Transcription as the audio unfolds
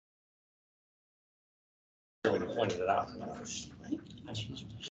when you pointed it out.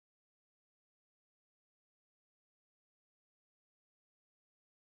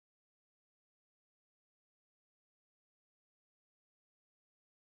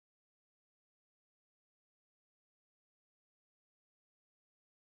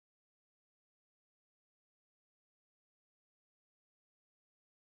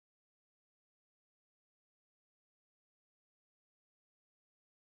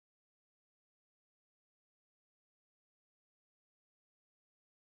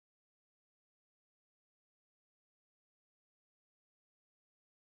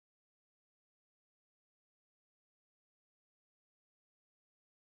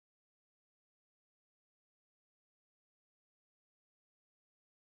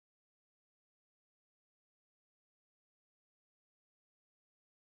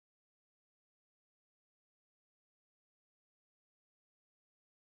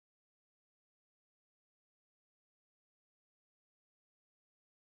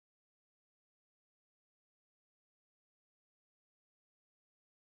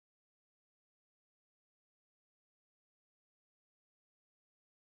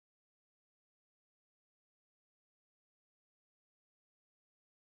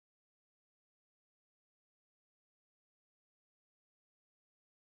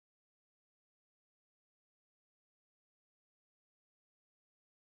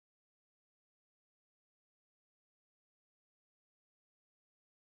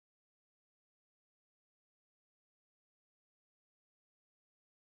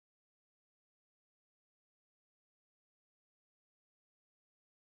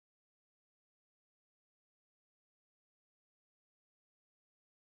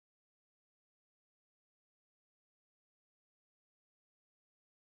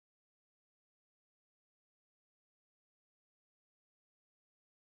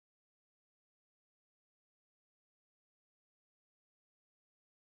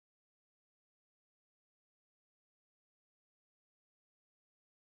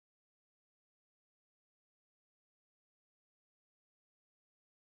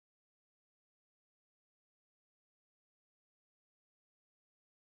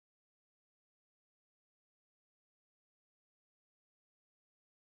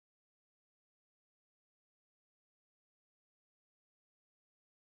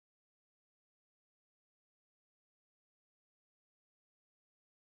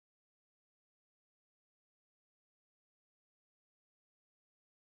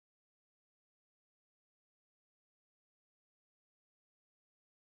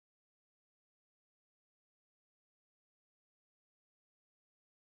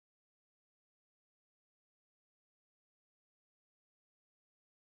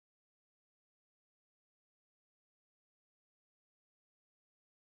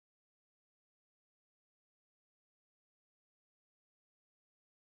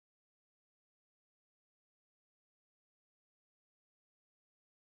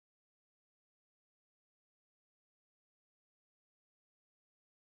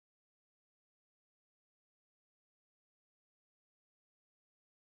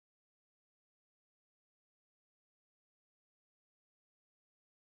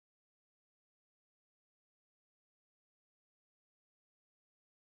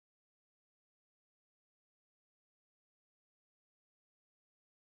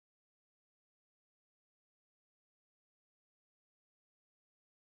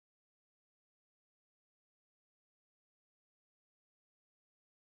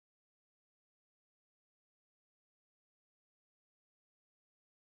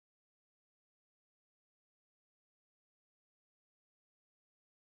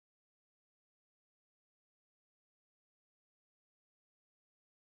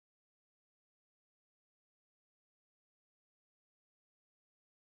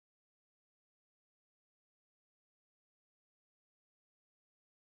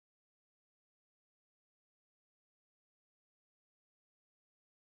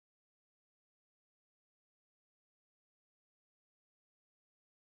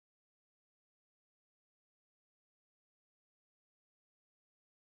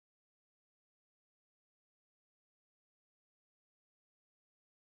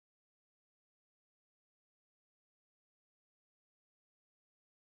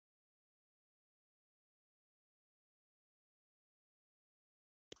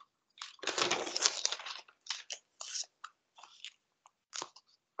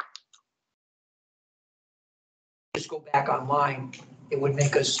 Just go back online, it would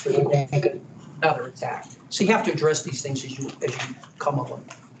make another attack. So you have to address these things as you come up with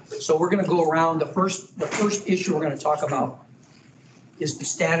them. So we're going to go around. The first issue we're going to talk about is the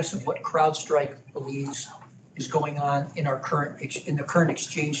status of what CrowdStrike believes is going on in our in the current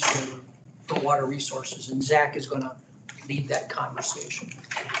exchange server for water resources, and Zach is going to lead that conversation.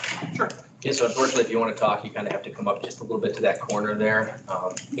 Sure. Yeah, so unfortunately, if you want to talk, you kind of have to come up just a little bit to that corner there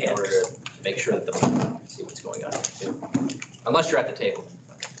in order to make sure that the see what's going on here too. Unless you're at the table.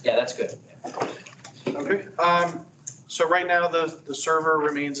 Yeah, that's good. Okay. So right now the server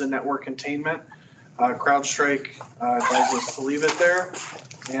remains in network containment. CrowdStrike advised us to leave it there,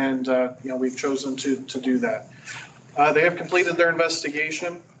 and we've chosen to do that. They have completed their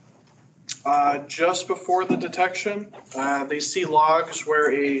investigation. Just before the detection, they see logs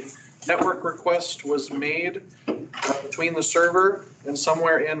where a network request was made between the server and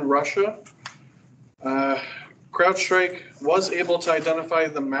somewhere in Russia. CrowdStrike was able to identify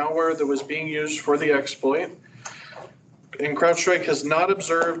the malware that was being used for the exploit, and CrowdStrike has not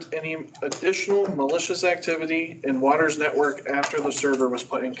observed any additional malicious activity in Water's network after the server was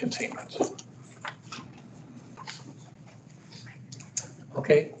put in containment.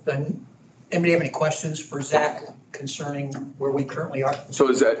 Okay, then anybody have any questions for Zach concerning where we currently are? So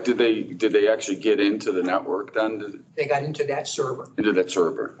is that, did they actually get into the network then? They got into that server. Into that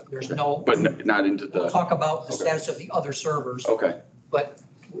server? There's no. But not into We'll the, talk about the Okay. status of the other servers, okay. but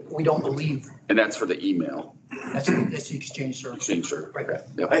we don't believe And that's for the email that's the exchange server. exchange server? Right.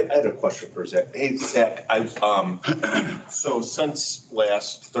 Yep. I had a question for Zach. Hey, Zach, so since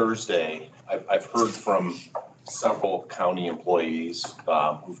last Thursday, I've heard from several county employees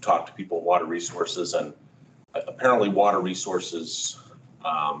who've talked to people at Water Resources, and apparently Water Resources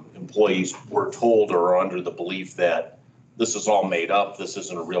employees were told or are under the belief that this is all made up. This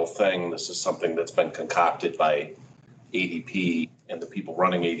isn't a real thing. This is something that's been concocted by ADP and the people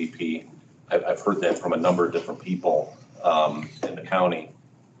running ADP. I've heard that from a number of different people in the county.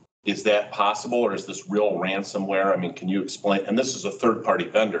 Is that possible, or is this real ransomware? I mean, can you explain? And this is a third-party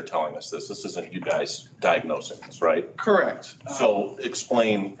vendor telling us this. This isn't you guys diagnosing this, right? Correct. So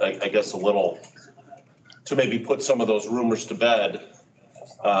explain, I guess, a little to maybe put some of those rumors to bed.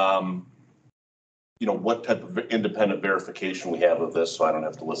 What type of independent verification we have of this, so I don't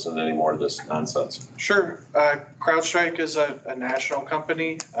have to listen to any more of this nonsense. Sure. CrowdStrike is a national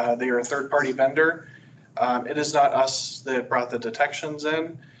company. They are a third-party vendor. It is not us that brought the detections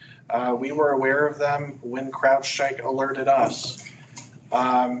in. We were aware of them when CrowdStrike alerted us.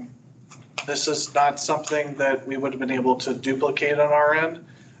 This is not something that we would have been able to duplicate on our end.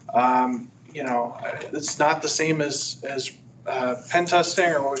 It's not the same as pen testing,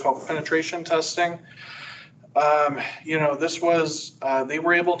 or what we call penetration testing. This was, they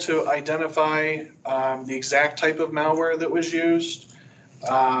were able to identify the exact type of malware that was used,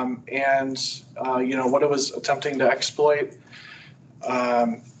 and what it was attempting to exploit.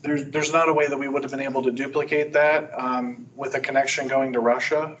 There's not a way that we would have been able to duplicate that with a connection going to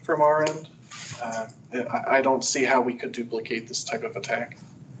Russia from our end. I don't see how we could duplicate this type of attack.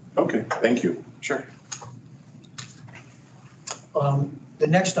 Okay, thank you. Sure. The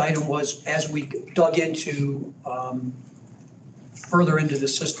next item was, as we dug into further into the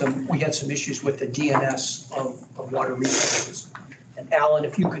system, we had some issues with the DNS of Water Resources. And Alan,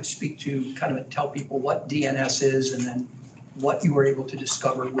 if you could speak to kind of tell people what DNS is, and then what you were able to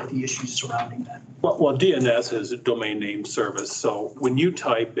discover with the issues surrounding that. Well, DNS is a domain name service. So when you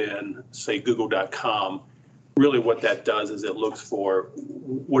type in, say, google.com, really what that does is it looks for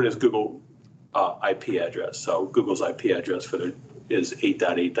what is Google IP address. So Google's IP address is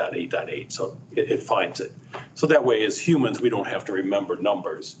 8.8.8.8. So it finds it. So that way, as humans, we don't have to remember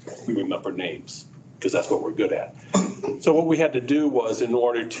numbers. We remember names, because that's what we're good at. So what we had to do was, in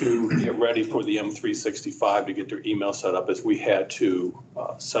order to get ready for the M365 to get their email set up, is we had to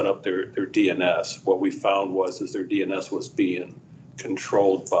set up their DNS. What we found was their DNS was being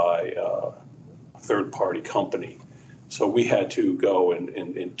controlled by a third-party company. So we had to go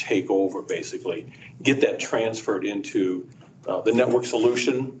and take over, basically, get that transferred into the network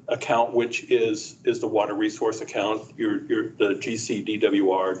solution account, which is the water resource account. The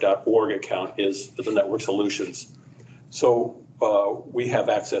gcdwr.org account is the network solutions. So we have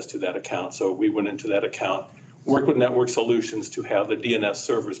access to that account. So we went into that account, worked with network solutions to have the DNS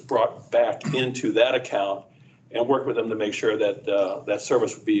servers brought back into that account, and work with them to make sure that that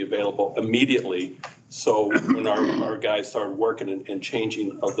service would be available immediately. So when our guys started working and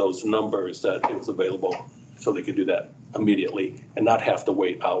changing of those numbers, that it was available, so they could do that immediately and not have to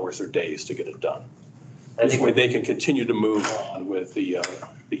wait hours or days to get it done. This way they can continue to move on with the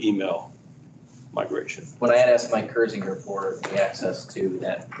email migration. When I had asked Mike Kersinger for the access to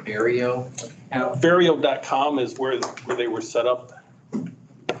that Vario account, Vario.com is where they were set up.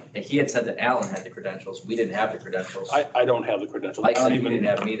 and he had said that Alan had the credentials. We didn't have the credentials. I don't have the credentials. Mike said he didn't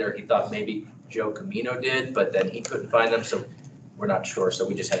have them either. He thought maybe Joe Camino did, but then he couldn't find them, so we're not sure, so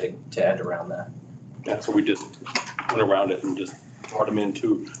we just had to end around that. Yeah, so we just went around it and just brought them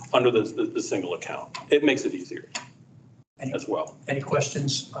under the single account. It makes it easier as well. Any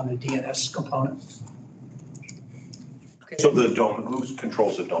questions on the DNS component? Okay. So who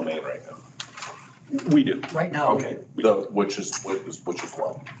controls the domain right now? We do. Right now, Okay, which is what?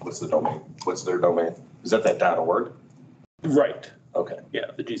 What's the domain? What's their domain? Is that .org? Right. Okay.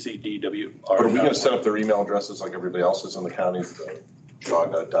 Yeah, the GCDWR. But are we gonna set up their email addresses like everybody else is in the county?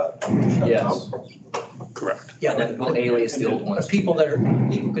 Yes. Correct. yeah, And then we'll alias the old ones. people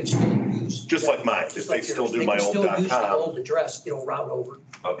could still use. Just like mine, if they still do my old They can still use the .com. old address, it'll route over.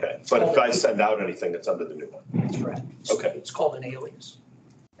 Okay, but if I send out anything, it's under the new one. That's right. Okay. It's called an alias.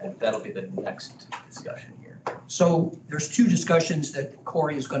 And that'll be the next discussion here. So there's two discussions that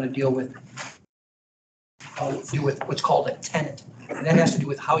Corey is going to deal with what's called a tenant. And that has to do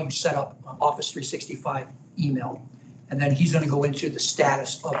with how you set up Office 365 email. And then he's going to go into the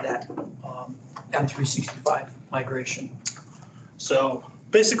status of that M365 migration. So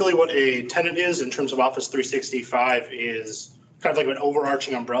basically what a tenant is in terms of Office 365 is kind of like an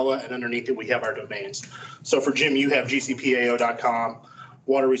overarching umbrella, and underneath it we have our domains. So for Jim, you have gcpao.com.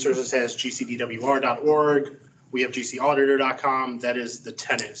 Water Resources has gcdwr.org. We have gcauditor.com. That is the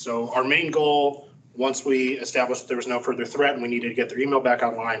tenant. So our main goal, once we established that there was no further threat and we needed to get their email back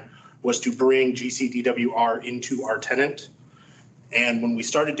online, was to bring GCDWR into our tenant. And when we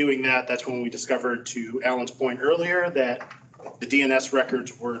started doing that, that's when we discovered, to Alan's point earlier, that the DNS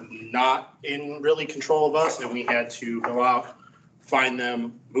records were not in really control of us, and we had to go out, find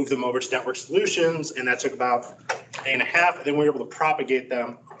them, move them over to Network Solutions, and that took about a day and a half, and then we were able to propagate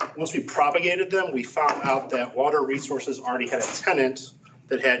them. Once we propagated them, we found out that Water Resources already had a tenant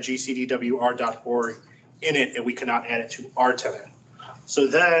that had gcdwr.org in it, and we could not add it to our tenant. So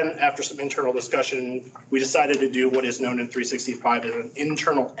then, after some internal discussion, we decided to do what is known in 365 as an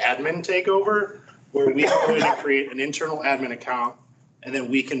internal admin takeover, where we are going to create an internal admin account, and then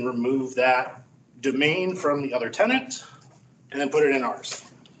we can remove that domain from the other tenant and then put it in ours.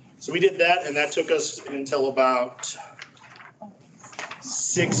 So we did that, and that took us until about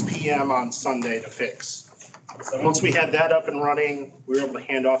 6 p.m. on Sunday to fix. So once we had that up and running, we were able to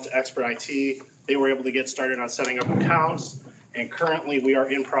hand off to Expert IT. They were able to get started on setting up accounts. And currently, we are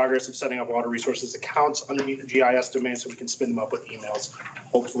in progress of setting up Water Resources accounts underneath the GIS domain so we can spin them up with emails,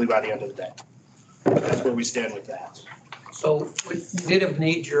 hopefully by the end of the day. That's where we stand with that. So would it have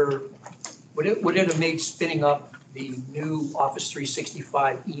made spinning up the new Office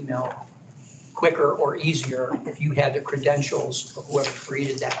 365 email quicker or easier if you had the credentials of whoever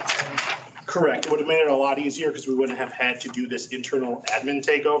created that? Correct. It would have made it a lot easier because we wouldn't have had to do this internal admin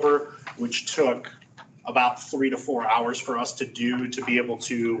takeover, which took about 3 to 4 hours for us to do, to be able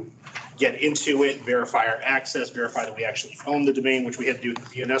to get into it, verify our access, verify that we actually own the domain, which we had to do with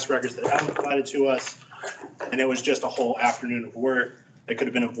the DNS records that Alan provided to us. And it was just a whole afternoon of work that could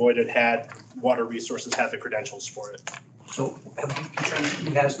have been avoided had Water Resources had the credentials for it. So have you determined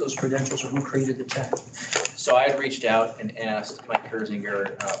who has those credentials or who created the tenant? So I had reached out and asked Mike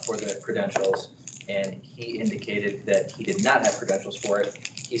Kersinger for the credentials, and he indicated that he did not have credentials for it.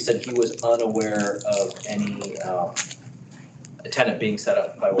 He said he was unaware of any tenant being set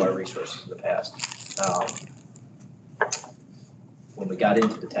up by Water Resources in the past. When we got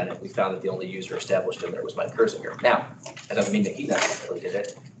into the tenant, we found that the only user established in there was Mike Kersinger. Now, that doesn't mean that he necessarily did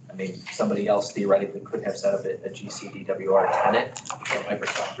it. I mean, somebody else theoretically could have set up a GCDWR tenant for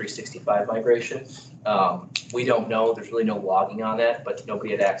Microsoft 365 migration. We don't know. There's really no logging on that, but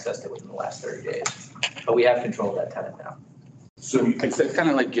nobody had accessed it within the last 30 days. But we have control of that tenant now. So is that kind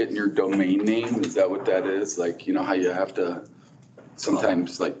of like getting your domain name? Is that what that is? Like, you know how you have to,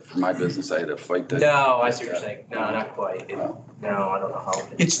 sometimes like for my business, I had to fight that. No, I see what you're saying. No, not quite. No, I don't know how.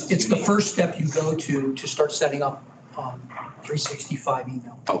 It's the first step you go to start setting up 365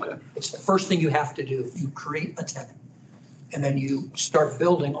 email. Okay. It's the first thing you have to do. You create a tenant and then you start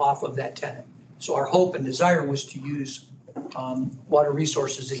building off of that tenant. So our hope and desire was to use Water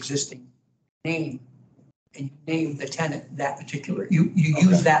Resources' existing name, and you name the tenant that particular, you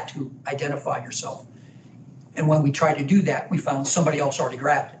use that to identify yourself. And when we tried to do that, we found somebody else already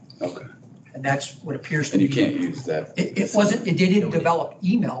grabbed it. Okay. And that's what appears to And be. you can't use that. It didn't develop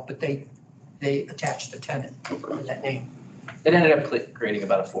email, but they attached the tenant to that name. It ended up creating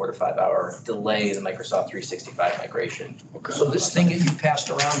about a 4 to 5 hour delay in the Microsoft 365 migration. Okay. So this thing that you passed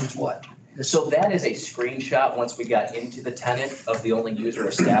around is what? So that is a screenshot once we got into the tenant of the only user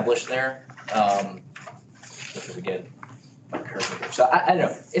established there. Which is again, Mike Kersinger. So I don't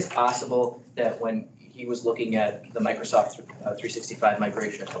know, it's possible that when he was looking at the Microsoft 365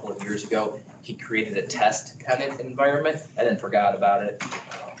 migration a couple of years ago. He created a test tenant environment and then forgot about it.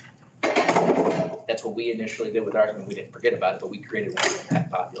 That's what we initially did with ours. I mean, we didn't forget about it, but we created one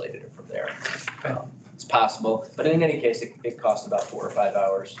and populated it from there. It's possible, but in any case, it cost about 4 or 5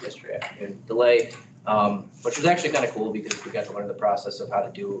 hours yesterday afternoon delay, which was actually kind of cool because we got to learn the process of how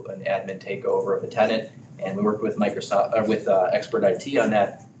to do an admin takeover of a tenant. And we worked with Microsoft, with Expert IT on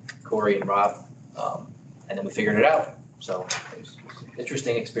that, Corey and Rob, and then we figured it out. So it was an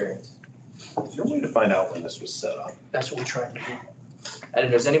interesting experience. Is there a way to find out when this was set up? That's what we tried to do. I don't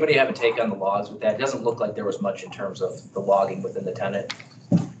know, does anybody have a take on the logs with that? It doesn't look like there was much in terms of the logging within the tenant.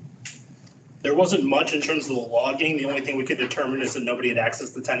 There wasn't much in terms of the logging. The only thing we could determine is that nobody had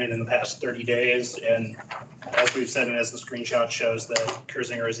accessed the tenant in the past 30 days. And as we've said, and as the screenshot shows, that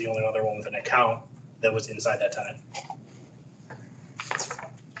Kersinger is the only other one with an account that was inside that tenant.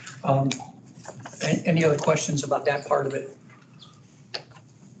 Any other questions about that part of it?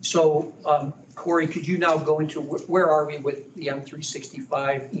 So Corey, could you now go into where are we with the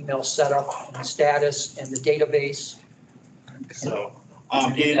M365 email setup and the status and the database? So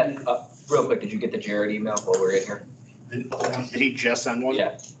Real quick, did you get the Jared email while we're in here? did he just send one?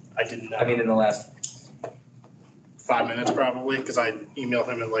 Yeah. I didn't. I mean, in the last, 5 minutes probably, because I emailed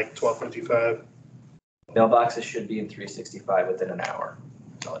him at like 12:55. mailboxes should be in 365 within an hour.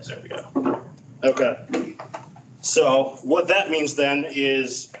 So there we go. Okay. So what that means then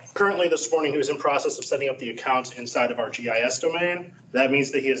is currently this morning he was in process of setting up the accounts inside of our GIS domain. That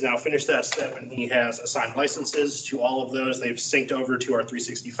means that he has now finished that step and he has assigned licenses to all of those. They've synced over to our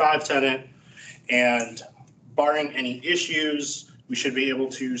 365 tenant. And barring any issues, we should be able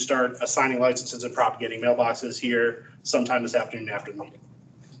to start assigning licenses and propagating mailboxes here sometime this afternoon after the meeting.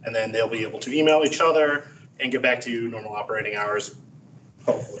 And then they'll be able to email each other and get back to normal operating hours,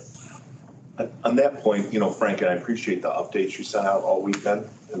 hopefully. On that point, Frank, and I appreciate the updates you sent out all weekend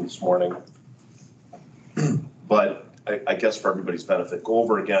and this morning. But I guess for everybody's benefit, go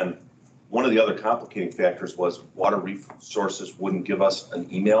over again. One of the other complicating factors was Water Resources wouldn't give us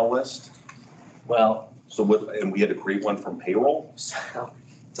an email list. Well, And we had to create one from payroll. so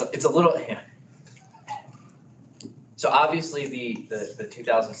it's a little, yeah. So obviously the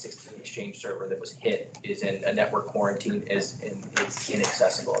 2016 Exchange server that was hit is in a network quarantine, it's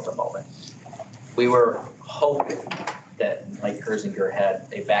inaccessible at the moment. We were hoping that Mike Kersinger had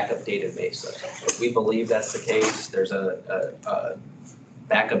a backup database. If we believe that's the case, there's a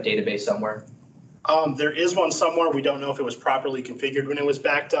backup database somewhere. There is one somewhere. We don't know if it was properly configured when it was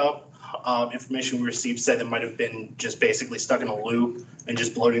backed up. Information we received said it might have been just basically stuck in a loop and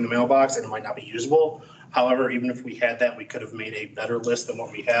just bloating the mailbox, and it might not be usable. However, even if we had that, we could have made a better list than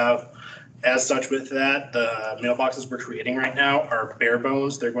what we have. As such with that, the mailboxes we're creating right now are bare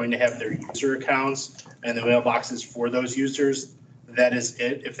bones. They're going to have their user accounts and the mailboxes for those users. That is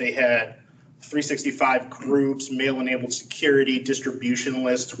it. If they had 365 groups, mail-enabled security, distribution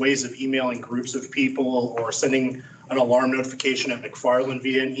lists, ways of emailing groups of people, or sending an alarm notification at McFarland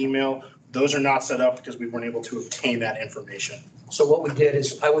via an email, those are not set up because we weren't able to obtain that information. So what we did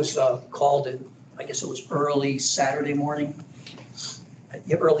is I was called in, I guess it was early Saturday morning,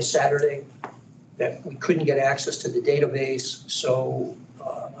 early Saturday, that we couldn't get access to the database. So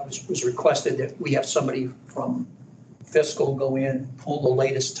I was requested that we have somebody from fiscal go in, pull the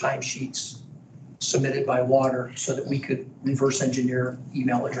latest timesheets submitted by water so that we could reverse engineer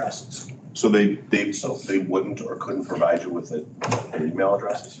email addresses. So they wouldn't or couldn't provide you with their email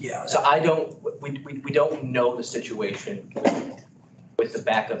addresses? Yeah. So we don't know the situation with the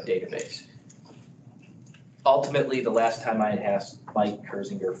backup database. Ultimately, the last time I had asked Mike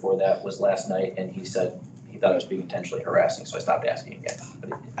Kersinger for that was last night, and he said he thought I was being intentionally harassing, so I stopped asking again.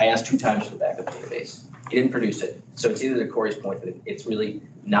 But I asked 2 times for the backup database. He didn't produce it. So it's either to Corey's point that it's really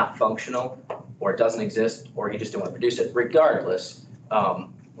not functional, or it doesn't exist, or he just didn't want to produce it. Regardless,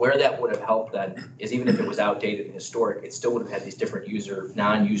 where that would have helped then is even if it was outdated and historic, it still would have had these different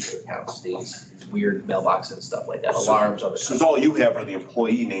non-user accounts, these weird mailboxes and stuff like that, alarms, other stuff. So all you have are the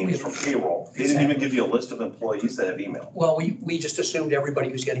employee names from payroll. They didn't even give you a list of employees that have email. Well, we just assumed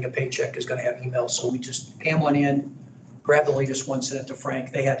everybody who's getting a paycheck is going to have email. So we just came one in, grabbed the latest one, sent it to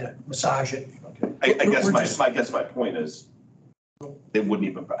Frank. They had to massage it. I guess my point is they wouldn't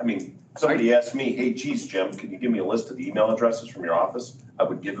even, somebody asked me, hey, geez, Jim, can you give me a list of the email addresses from your office? I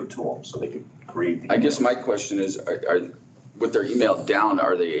would give it to them so they could create. I guess my question is, are with their email down,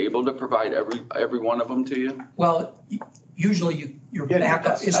 are they able to provide every one of them to you? Well, usually your Yeah,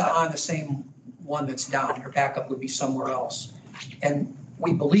 backup that's isn't on the same one that's down. Your backup would be somewhere else. And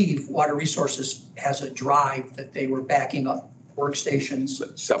we believe Water Resources has a drive that they were backing up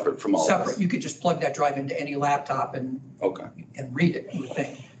workstations, Separate from all separate. this? You could just plug that drive into any laptop and Okay. read it, you would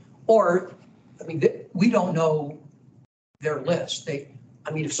think. Or, I mean, we don't know their list.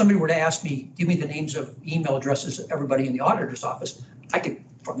 I mean, if somebody were to ask me, give me the names of email addresses of everybody in the auditor's office, I could,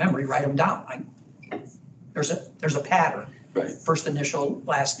 from memory, write them down. There's a pattern. Right. First initial,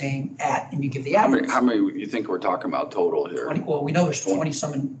 last name, and you give the How address. many you think we're talking about total here? Well, we know there's 20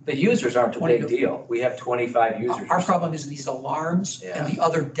 some. The users aren't a 20 big deal. We have 25 users. Our problem is these alarms and the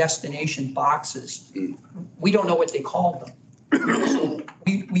other destination boxes. We don't know what they call them. So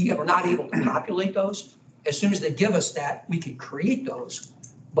we are not able to populate those. As soon as they give us that, we can create those.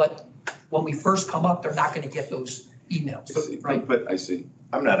 But when we first come up, they're not going to get those emails, right? But I see.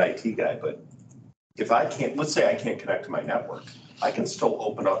 I'm not an IT guy, but if I can't, let's say I can't connect to my network, I can still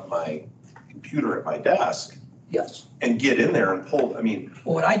open up my computer at my desk Yes. and get in there and pull, I mean,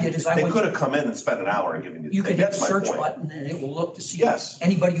 Well, what I did is I they went, could have come in and spent an hour and given you. you can hit the that's my search point. button and it will look to see Yes.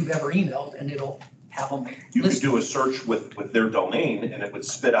 anybody you've ever emailed and it'll have them You could listed. do a search with their domain and it would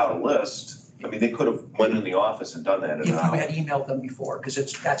spit out a list. I mean, they could have went in the office and done that in If an you hour. had emailed them before, because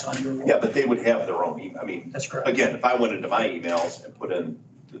that's on your. Yeah, but they would have their own email. I mean, That's correct. again, if I went into my emails and put in,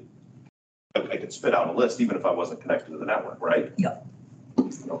 I could spit out a list even if I wasn't connected to the network, right?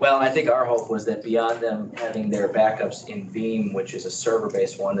 Well, I think our hope was that beyond them having their backups in Veeam, which is a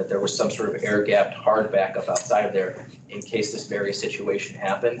server-based one, that there was some sort of air-gapped hard backup outside of there in case this very situation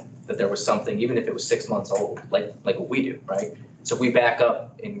happened, that there was something, even if it was 6 months old, like what we do, right? So if we back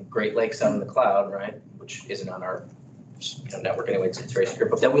up in Great Lakes out in the cloud, right, which isn't on our network anyway, it's very secure,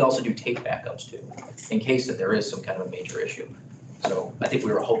 but then we also do tape backups too, in case that there is some kind of a major issue. So I think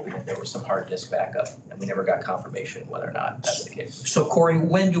we were hoping that there was some hard disk backup, and we never got confirmation whether or not that's the case. So Corey,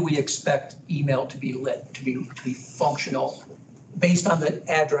 when do we expect email to be lit, to be functional, based on the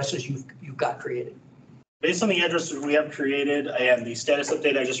addresses you've got created? Based on the addresses we have created and the status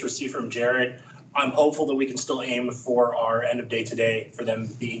update I just received from Jared, I'm hopeful that we can still aim for our end of day today for them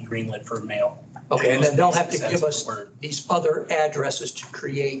being greenlit for mail. Okay, and then they'll have to Sense give of us the word. these other addresses to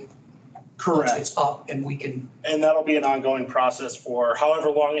create. Once it's up and we can, And that'll be an ongoing process for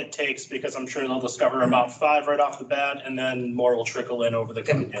however long it takes, because I'm sure they'll discover about 5 right off the bat, and then more will trickle in over the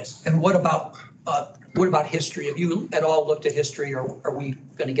coming days. and what about history? Have you at all looked at history, or are we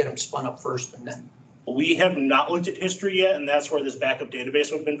going to get them spun up first and then? We have not looked at history yet, and that's where this backup database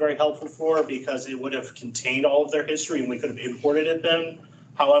would have been very helpful for, because it would have contained all of their history and we could have imported it then.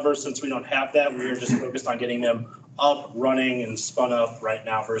 However, since we don't have that, we are just focused on getting them up, running, and spun up right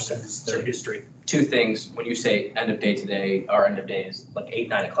now versus their history. Two things, when you say end of day today, our end of day is like 8,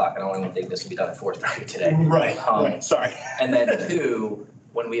 9 o'clock, I don't even think this will be done at 4:30 today. Right, sorry. And then two,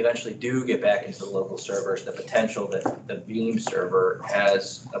 when we eventually do get back into the local servers, the potential that the Veeam server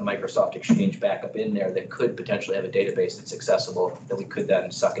has a Microsoft Exchange backup in there that could potentially have a database that's accessible, that we could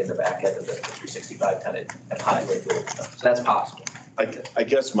then suck in the back end of the 365 tenant and populate it. So that's possible. I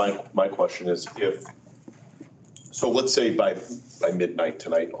guess my question is so let's say by midnight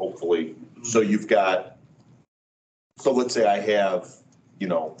tonight, hopefully, so let's say I have,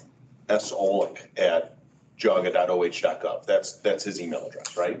 S. Olick at jaga.oh.gov. That's his email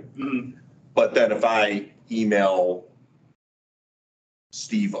address, right? Mhm. But then if I email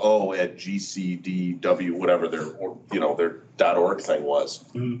Steve O at GCDW, whatever their .org thing was,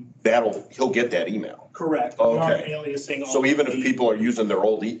 Mhm. he'll get that email. Correct. We are Okay. aliasing all So even of if the- people are using their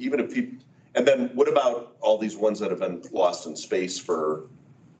old, and then what about all these ones that have been lost in space for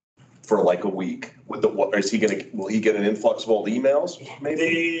like a week? Will he get an influx of old emails?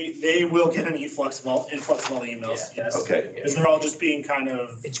 Maybe? They will get an influx of emails, yes. Okay. Because they're all just being kind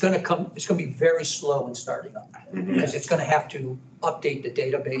of, It's going to be very slow in starting up. Mhm. Because it's going to have to update the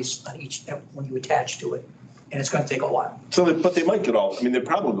database on when you attach to it. And it's going to take a while. But they might they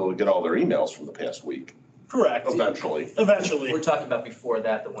probably will get all their emails from the past week, correct, eventually. eventually. We're talking about before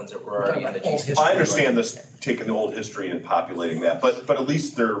that, the ones that were already on the Old GC. history. I understand this, taking the old history and populating that, but at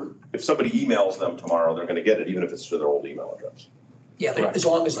least if somebody emails them tomorrow, they're gonna get it, even if it's to their old email address. Yeah, but as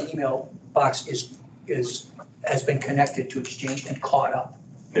long as the email box has been connected to Exchange and caught up.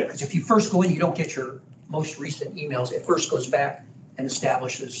 Yeah. Because if you first go in, you don't get your most recent emails. It first goes back and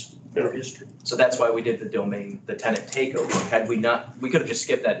establishes their history. So that's why we did the tenant takeover. Had we not, we could have just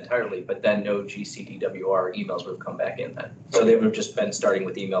skipped that entirely, but then no GCDWR emails would have come back in then. So they would have just been starting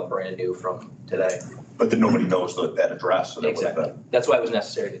with email brand new from today. But then nobody knows that address, so that would have Exactly. been, That's why it was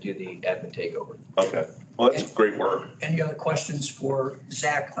necessary to do the admin takeover. okay. Well, that's great work. Any other questions for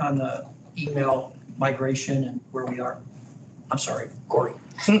Zach on the email migration and where we are? I'm sorry, Corey.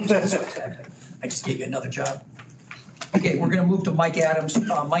 I just gave you another job. Okay, we're going to move to Mike Adams.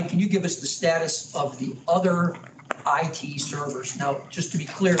 Mike, can you give us the status of the other IT servers. Now, just to be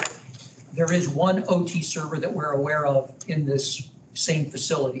clear, there is one OT server that we're aware of in this same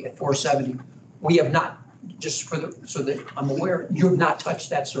facility at 470. We have not, just for the, so that I'm aware, you have not touched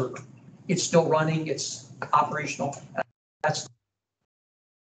that server. It's still running, it's operational. That's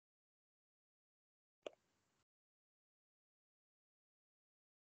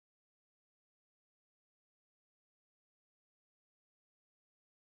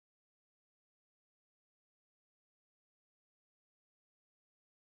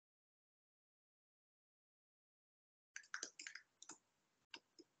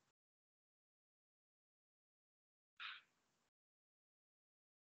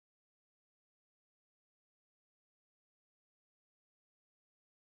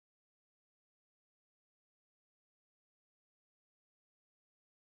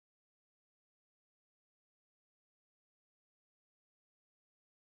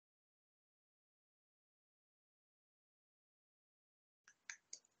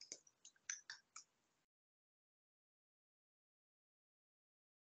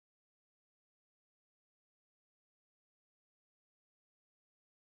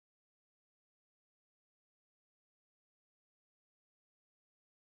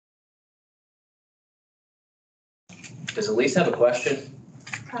Does Elise have a question?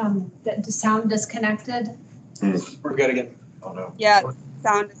 The sound disconnected. We're good again. Oh, no. Yeah,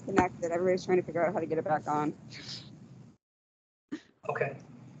 sound disconnected. Everybody's trying to figure out how to get it back on. okay.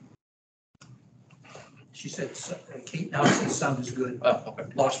 She said, Kate now says sound is good. Oh, okay.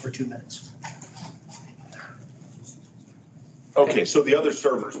 Lost for 2 minutes. Okay, so the other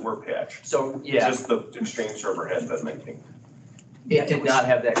servers were patched. So, yeah, Just the Exchange server had been maintained. it did not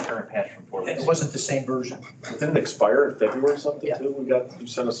have that current patch from 4 It weeks. wasn't the same version. Didn't it expire in February or something Yeah. too? You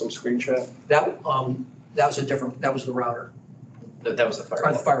sent us some screenshot? That was a different, that was the router, That was the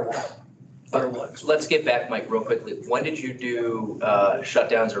or the firewall. firewall. Let's get back, Mike, real quickly. When did you do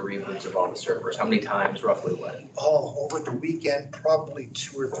shutdowns or reboots of all the servers? How many times, roughly what? Oh, over the weekend, probably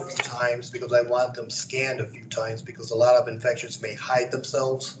 2 or 3 times, because I want them scanned a few times, because a lot of infections may hide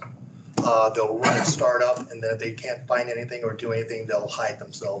themselves. They'll run and start up, and then if they can't find anything or do anything, they'll hide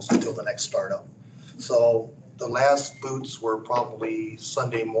themselves until the next startup. So the last boots were probably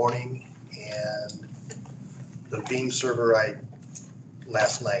Sunday morning, and the Beam server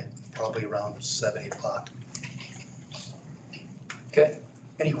last night, probably around 7, 8 o'clock. Okay,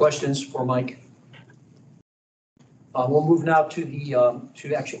 any questions for Mike? We'll move now to the,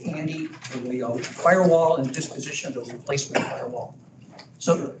 to actually Andy, for the firewall and disposition of the replacement firewall.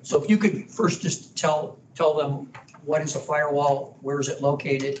 So if you could first just tell them what is a firewall, where is it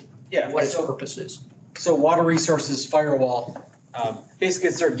located, Yeah, what its so, purpose is. so Water Resources Firewall, basically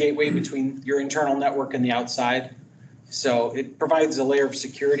it's our gateway between your internal network and the outside. So it provides a layer of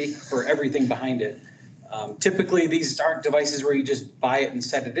security for everything behind it. Typically, these aren't devices where you just buy it and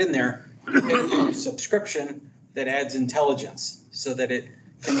set it in there. You get a subscription that adds intelligence so that it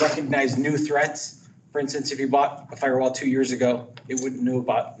can recognize new threats. For instance, if you bought a firewall 2 years ago, it wouldn't know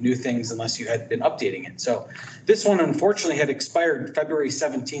about new things unless you had been updating it. So this one unfortunately had expired February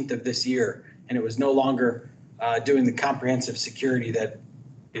 17th of this year, and it was no longer doing the comprehensive security that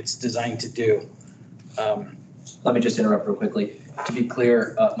it's designed to do. Let me just interrupt real quickly. To be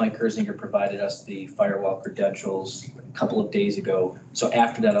clear, Mike Kersinger provided us the firewall credentials a couple of days ago. So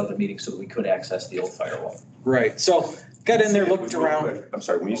after that other meeting, so that we could access the old firewall. Right. So got in there, looked around. I'm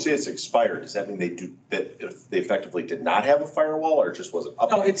sorry, when you say it's expired, does that mean they effectively did not have a firewall or it just wasn't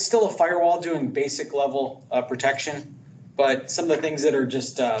up? No, it's still a firewall doing basic level protection, but some of the things that are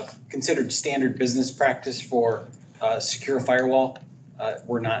just considered standard business practice for secure firewall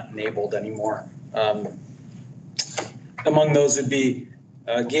were not enabled anymore. Among those would be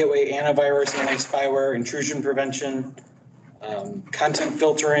gateway antivirus, anti-spyware, intrusion prevention, content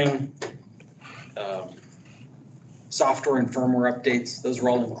filtering, software and firmware updates. Those were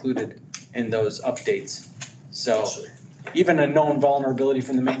all included in those updates. So even a known vulnerability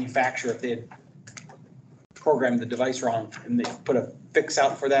from the manufacturer, if they had programmed the device wrong and they put a fix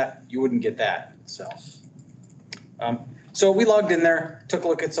out for that, you wouldn't get that. So we logged in there, took a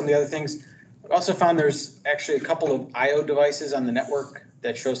look at some of the other things. Also found there's actually a couple of IO devices on the network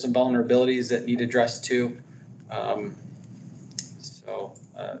that show some vulnerabilities that need addressed too.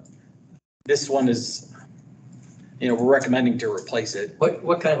 This one is, we're recommending to replace it.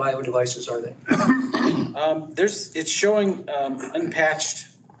 What kind of IO devices are they? It's showing unpatched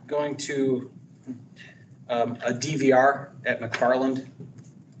going to a DVR at McFarland.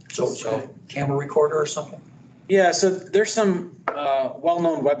 So camera recorder or something? Yeah, so there's some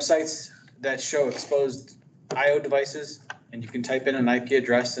well-known websites that show exposed IO devices, and you can type in an IP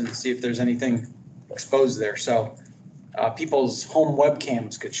address and see if there's anything exposed there. So people's home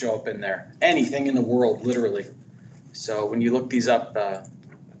webcams could show up in there, anything in the world, literally. So when you look these up,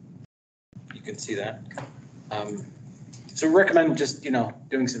 you can see that. So we recommend just,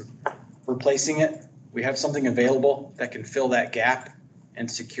 doing some replacing it. We have something available that can fill that gap and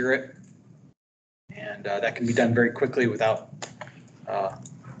secure it. And that can be done very quickly without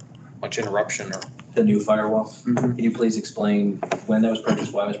much interruption or. The new firewall. Can you please explain when that was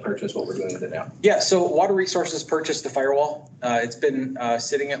purchased, why it was purchased, what we're doing with it now? Yeah, so Water Resources purchased the firewall. It's been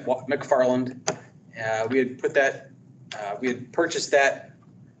sitting at McFarland. We had purchased that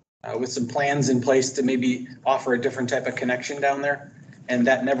with some plans in place to maybe offer a different type of connection down there, and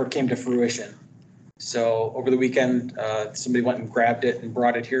that never came to fruition. So over the weekend, somebody went and grabbed it and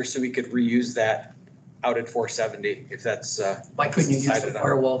brought it here so we could reuse that out at 470 if that's. Why couldn't you use the decided on.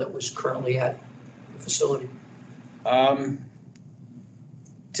 firewall that was currently at the facility? To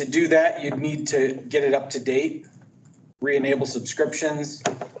do that, you'd need to get it up to date, re-enable subscriptions.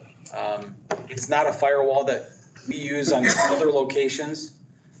 It's not a firewall that we use on other locations.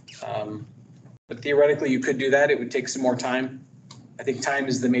 But theoretically, you could do that. It would take some more time. I think time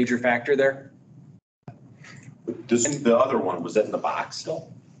is the major factor there. The other one, was that in the box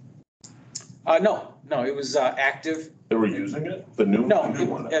still? No, it was active. They were using it? The new one?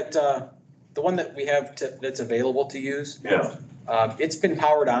 The one that we have that's available to use. Yeah. It's been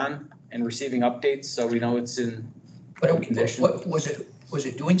powered on and receiving updates, so we know it's in good condition. What was it? Was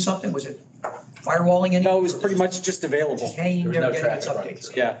it doing something? Was it firewalling anything? No, it was pretty much just available. Just hanging There there was no getting its traffic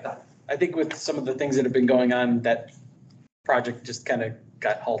updates. Yeah. I think with some of the things that have been going on, that project just kind of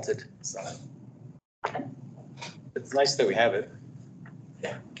got halted, so. It's nice that we have it.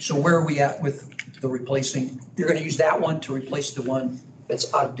 So where are we at with the replacing? You're going to use that one to replace the one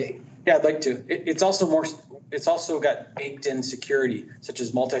that's out of date? Yeah, I'd like to. It's also got baked in security, such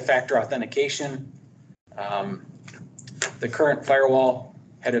as multi-factor authentication. The current firewall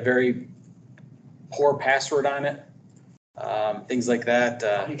had a very poor password on it, things like that.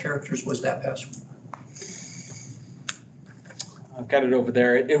 How many characters was that password? I've got it over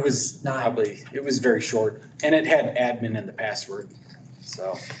there. It was 9. it was very short, and it had admin in the password.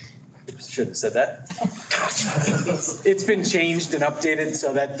 So shouldn't have said that. It's been changed and updated,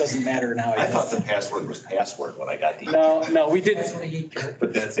 so that doesn't matter now. I thought the password was password when I got the. No, we did.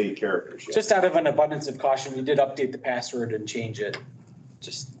 But that's 8 characters. Yeah. Just out of an abundance of caution, we did update the password and change it,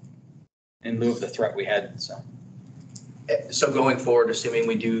 just in lieu of the threat we had, so. So going forward, assuming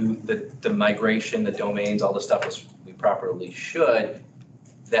we do the migration, the domains, all the stuff as we properly should,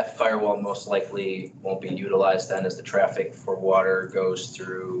 that firewall most likely won't be utilized then as the traffic for water goes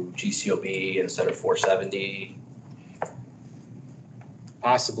through GCOB instead of 470.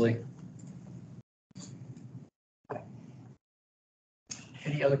 Possibly.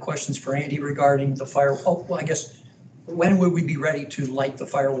 Any other questions for Andy regarding the firewall? Oh, well, I guess, when would we be ready to light the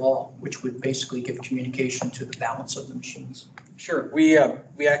firewall, which would basically give communication to the balance of the machines? Sure. We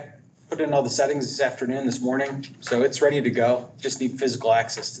put in all the settings this morning, so it's ready to go. Just need physical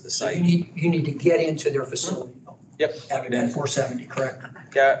access to the So site. you need to get into their facility. Yep. At 470, correct?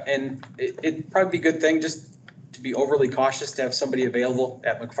 Yeah, and it'd probably be a good thing just to be overly cautious to have somebody available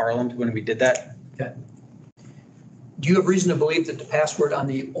at McFarland when we did that. Okay. Do you have reason to believe that the password on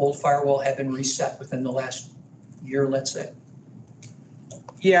the old firewall had been reset within the last year, let's say?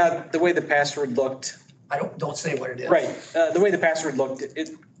 Yeah, the way the password looked. Don't say what it is. Right. The way the password looked, it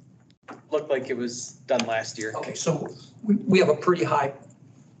looked like it was done last year. Okay, so we have a pretty high,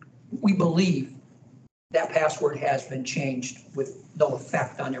 we believe that password has been changed with no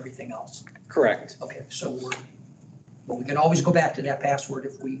effect on everything else. Correct. Okay, so we can always go back to that password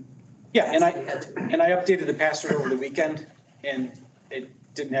if we. Yeah, and I updated the password over the weekend, and it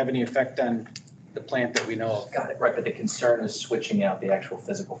didn't have any effect on the plant that we know of. Got it. Right, but the concern is switching out the actual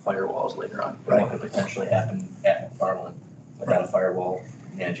physical firewalls later on. What could potentially happen at McFarland without a firewall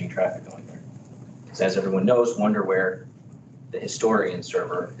managing traffic going there? Because as everyone knows, Wonderware, the historian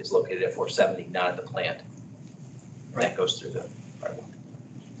server, is located at 470, not at the plant. That goes through the firewall.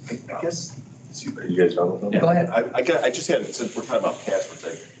 I guess, you guys done with them? Go ahead. I just had, since we're talking about passwords,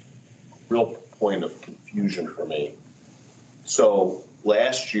 a real point of confusion for me. So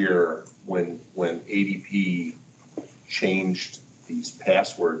last year, when ADP changed these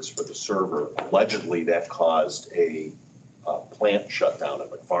passwords for the server, allegedly that caused a plant shutdown at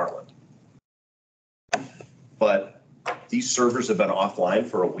McFarland. But these servers have been offline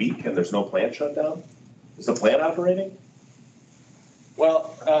for a week and there's no plant shutdown? Is the plant operating?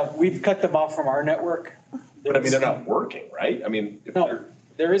 Well, we've cut them off from our network. But I mean, they're not working, right? I mean, if No,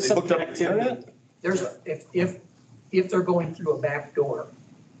 there is they some hooked up to the connectivity. internet? There's, if they're going through a back door,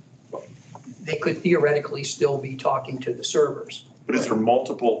 they could theoretically still be talking to the servers. But is there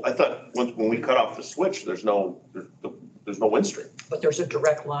multiple, I thought when we cut off the switch, there's no Windstream. But there's a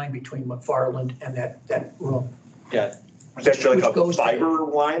direct line between McFarland and that room. Yeah, Is that like Which a goes to- fiber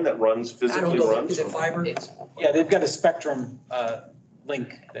line that runs, I don't physically know, runs? is it fiber? yeah, they've got a Spectrum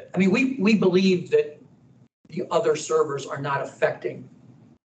link that I mean, we believe that the other servers are not affecting.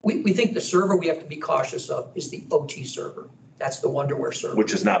 We think the server we have to be cautious of is the OT server. That's the Wonderware server.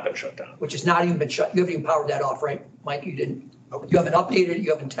 Which has not been shut down. Which has not even been shut. You haven't even powered that off, right, Mike? You didn't. You haven't updated it. You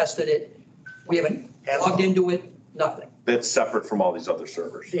haven't tested it. We haven't logged into it, nothing. That's separate from all these other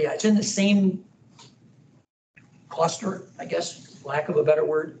servers. Yeah, it's in the same cluster, I guess, lack of a better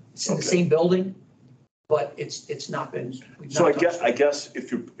word. It's in the Okay. same building, but it's not been. we've So not I touched guess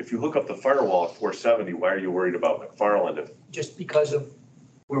if you hook up the firewall at 470, why are you worried about McFarland? it, just because of,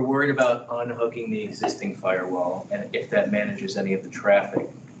 We're worried about unhooking the existing firewall and if that manages any of the traffic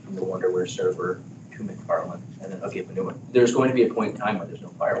from the Wonderware server to McFarland and then hook up a new one. There's going to be a point in time where there's no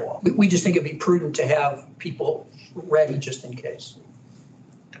firewall. we just think it'd be prudent to have people ready just in case.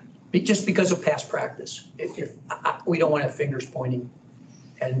 Just because of past practice. We don't want to have fingers pointing,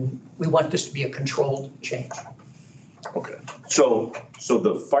 and we want this to be a controlled change. Okay. So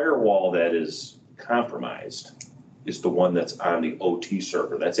the firewall that is compromised is the one that's on the OT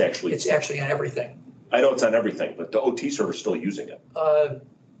server. That's actually, It's actually on everything. I know it's on everything, but the OT server is still using it.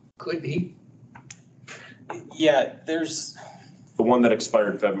 Could be. yeah, there's, The one that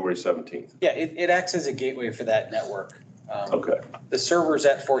expired February 17th. yeah, it acts as a gateway for that network. Okay. The servers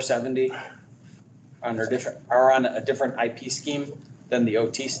at 470 are on a different IP scheme than the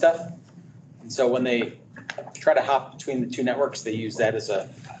OT stuff. And so when they try to hop between the two networks, they use that as a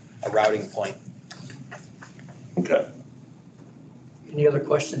routing point. Okay. Any other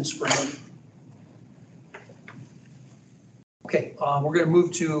questions for me? Okay, we're going to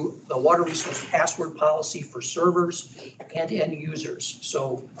move to the water resource password policy for servers and end users.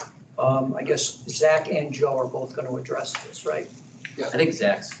 So I guess Zach and Joe are both going to address this, right? I think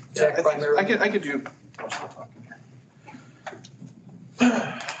Zach's. Zach primarily. I could do most of the talking here.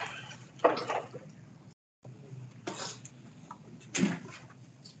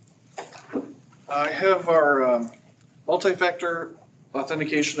 I have our multi-factor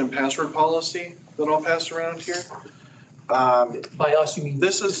authentication and password policy that I'll pass around here. By us, you mean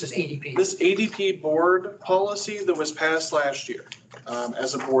This this is is ADP. This ADP board policy that was passed last year.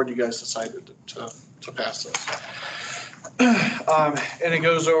 As a board, you guys decided to pass this. And it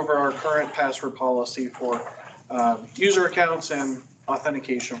goes over our current password policy for user accounts and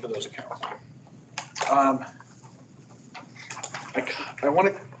authentication for those accounts. I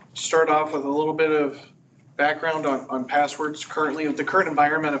want to start off with a little bit of background on passwords currently, the current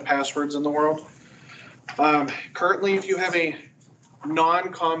environment of passwords in the world. Currently, if you have a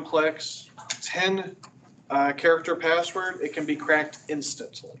non-complex 10 character password, it can be cracked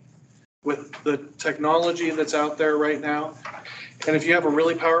instantly with the technology that's out there right now. And if you have a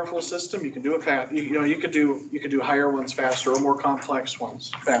really powerful system, you can do it fast. You could do higher ones faster or more complex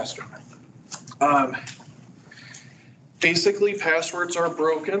ones faster. Basically, passwords are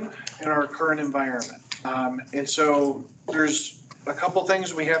broken in our current environment. And so there's a couple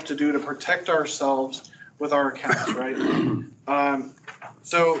things we have to do to protect ourselves with our accounts, right?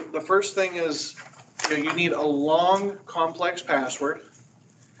 So the first thing is, you need a long, complex password.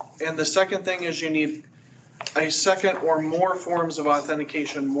 And the second thing is you need a second or more forms of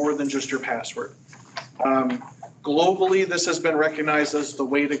authentication more than just your password. Globally, this has been recognized as the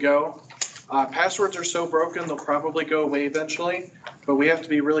way to go. Passwords are so broken, they'll probably go away eventually, but we have to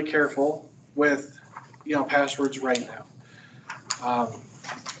be really careful with, passwords right now.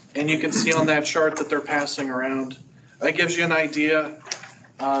 And you can see on that chart that they're passing around. That gives you an idea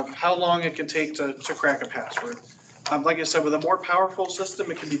of how long it can take to crack a password. Like I said, with a more powerful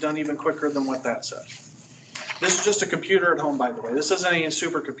system, it can be done even quicker than what that says. This is just a computer at home, by the way. This isn't any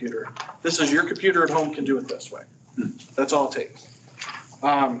supercomputer. This is your computer at home can do it this way. That's all it takes.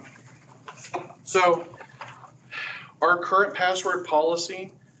 So our current password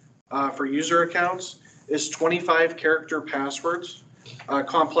policy for user accounts is 25 character passwords,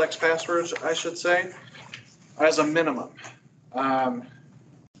 complex passwords, I should say, as a minimum.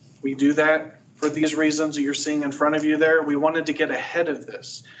 We do that for these reasons that you're seeing in front of you there. We wanted to get ahead of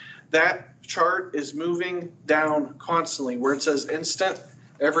this. That chart is moving down constantly. Where it says instant,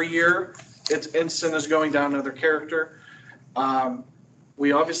 every year, it's instant is going down another character.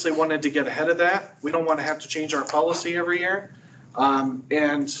 We obviously wanted to get ahead of that. We don't want to have to change our policy every year.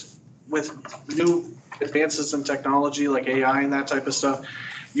 And with new advances in technology like AI and that type of stuff,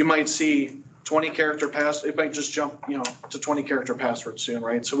 you might see 20 character pass, it might just jump, to 20 character passwords soon,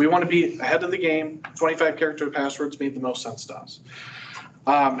 right? So we want to be ahead of the game. 25 character passwords made the most sense to us.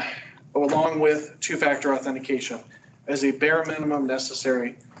 Along with two-factor authentication as a bare minimum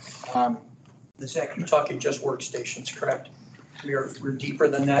necessary. Zach, you're talking just workstations, correct? We're deeper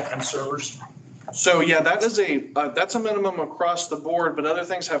than that on servers. So yeah, that's a minimum across the board, but other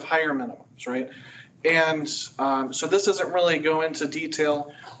things have higher minimums, right? And so this doesn't really go into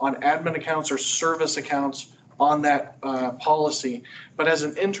detail on admin accounts or service accounts on that policy, but as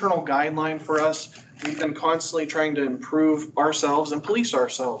an internal guideline for us, we've been constantly trying to improve ourselves and police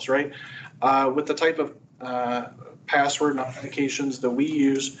ourselves, right? With the type of password and authentications that we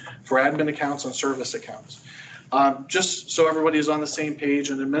use for admin accounts and service accounts. Just so everybody's on the same page,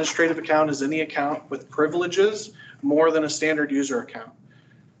 an administrative account is any account with privileges more than a standard user account.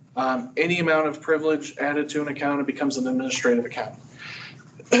 Any amount of privilege added to an account, it becomes an administrative account.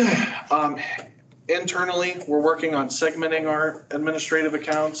 Internally, we're working on segmenting our administrative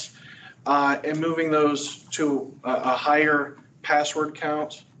accounts and moving those to a higher password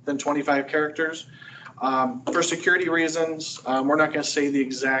count than 25 characters. For security reasons, we're not going to say the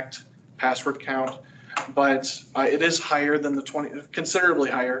exact password count, but it is higher than considerably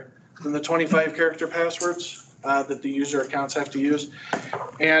higher than the 25 character passwords that the user accounts have to use.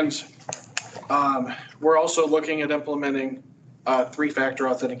 And we're also looking at implementing three-factor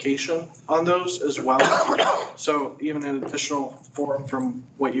authentication on those as well. So even an additional form from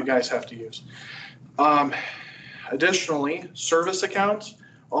what you guys have to use. Additionally, service accounts,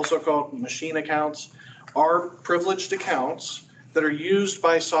 also called machine accounts, are privileged accounts that are used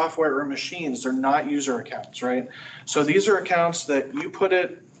by software or machines. They're not user accounts, right? So these are accounts that you put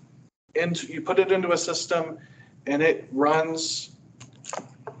it into a system and it runs,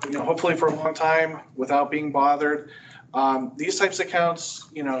 hopefully for a long time without being bothered. These types of accounts,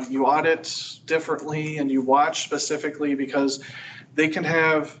 you audit differently and you watch specifically because they can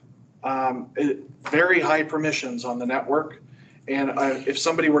have very high permissions on the network. And if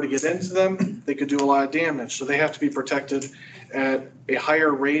somebody were to get into them, they could do a lot of damage. So they have to be protected at a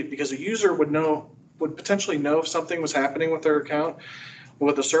higher rate because a user would potentially know if something was happening with their account. But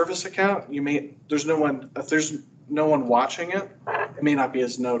with a service account, if there's no one watching it, it may not be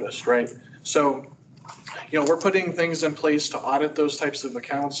as noticed, right? So, we're putting things in place to audit those types of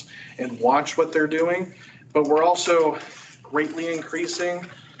accounts and watch what they're doing, but we're also greatly increasing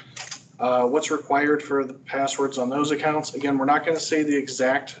what's required for the passwords on those accounts. Again, we're not going to say the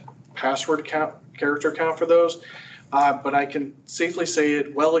exact password count, character count for those, but I can safely say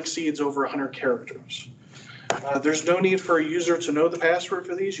it well exceeds over 100 characters. There's no need for a user to know the password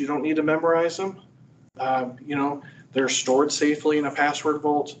for these. You don't need to memorize them. They're stored safely in a password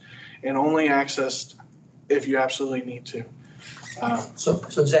vault and only accessed if you absolutely need to. So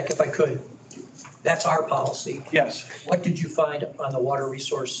Zach, if I could, that's our policy. Yes. What did you find on the water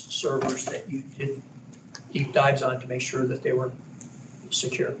resource servers that you did deep dives on to make sure that they were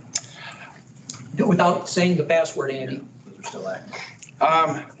secure? Without saying the password, Andy. Those are still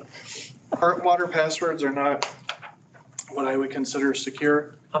active. Current water passwords are not what I would consider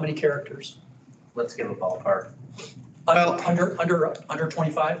secure. How many characters? Let's give a ballpark. Under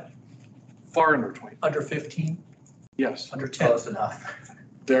 25? Far under 20. Under 15? Yes. Under 10? Close enough.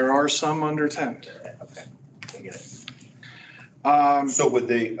 There are some under 10. Okay, I get it. So would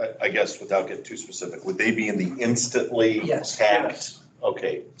they, I guess, without getting too specific, would they be in the instantly Yes. tapped?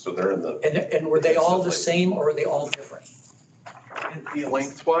 Okay, so they're in the. And were they all the same or were they all different?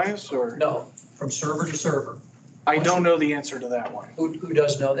 Lengthwise or? No, from server to server. I don't know the answer to that one. Who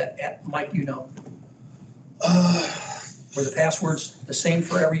does know that? Mike, you know. Were the passwords the same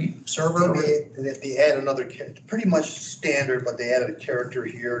for every server? They add another, pretty much standard, but they added a character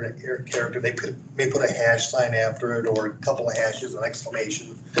here and a character. They may put a hash sign after it or a couple of hashes, an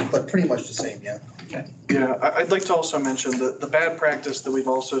exclamation, but pretty much the same, yeah. Yeah, I'd like to also mention that the bad practice that we've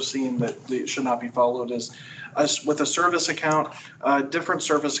also seen that should not be followed is with a service account, different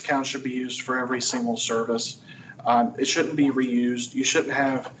service accounts should be used for every single service. It shouldn't be reused. You shouldn't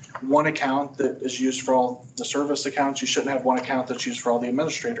have one account that is used for all the service accounts. You shouldn't have one account that's used for all the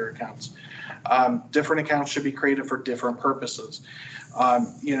administrator accounts. Different accounts should be created for different purposes.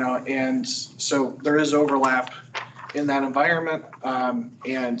 And so there is overlap in that environment,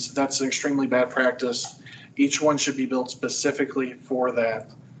 and that's an extremely bad practice. Each one should be built specifically for that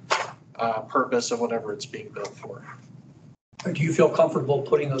purpose of whatever it's being built for. Do you feel comfortable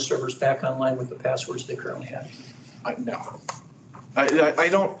putting those servers back online with the passwords they currently have? No. I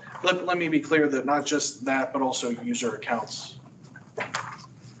don't, let me be clear that not just that, but also user accounts.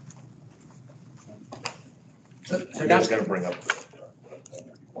 You guys got to bring up.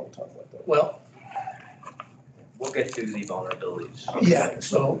 Want to talk about that? Well, We'll get to the vulnerabilities. yeah,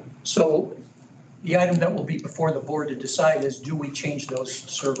 so the item that will be before the board to decide is, do we change those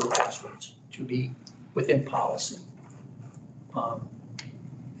server passwords to be within policy?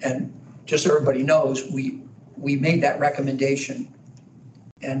 And just so everybody knows, we made that recommendation.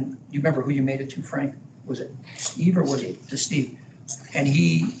 And you remember who you made it to, Frank? Was it Steve or was it to Steve? And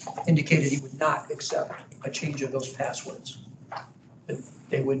he indicated he would not accept a change of those passwords. That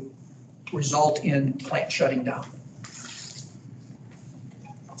they would result in plant shutting down.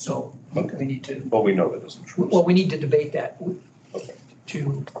 So we need to, Well, we know that isn't true. well, we need to debate that. Okay.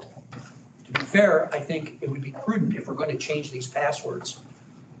 To be fair, I think it would be prudent if we're going to change these passwords,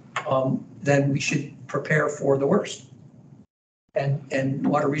 then we should prepare for the worst. And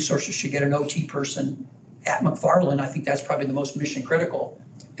Water Resources should get an OT person at McFarland. I think that's probably the most mission critical.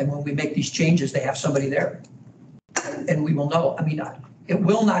 And when we make these changes, they have somebody there. And we will know. I mean, it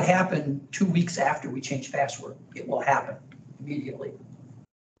will not happen 2 weeks after we change password. It will happen immediately.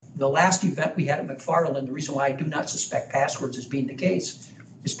 The last event we had at McFarland, the reason why I do not suspect passwords as being the case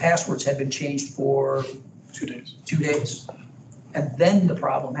is passwords had been changed for 2 days. 2 days. And then the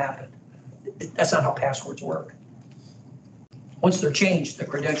problem happened. That's not how passwords work. Once they're changed, the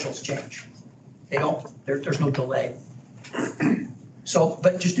credentials change. They don't, there's no delay. So,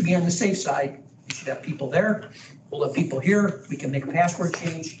 but just to be on the safe side, you should have people there. We'll have people here. We can make a password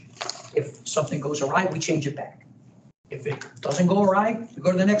change. If something goes awry, we change it back. If it doesn't go awry, we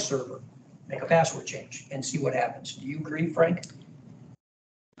go to the next server, make a password change and see what happens. Do you agree, Frank?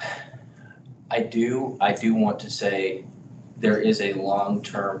 I do want to say there is a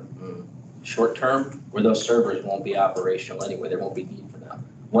long-term, short-term, where those servers won't be operational anyway. There won't be need for them.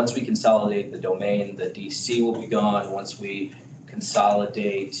 Once we consolidate the domain, the DC will be gone. Once we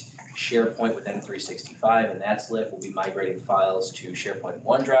consolidate SharePoint with M365 and that's lit, we'll be migrating files to SharePoint and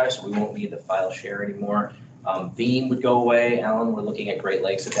OneDrive, so we won't need the file share anymore. Veeam would go away. Alan, we're looking at Great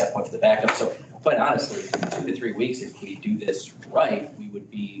Lakes at that point for the backup. So quite honestly, 2 to 3 weeks, if we do this right,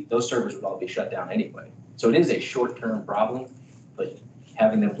 those servers would all be shut down anyway. So it is a short-term problem, but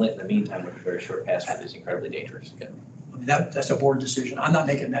having them lit in the meantime with a very short password is incredibly dangerous. I mean, that's a board decision. I'm not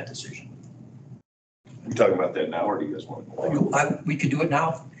making that decision. You talking about that now, or do you guys want to go on? We could do it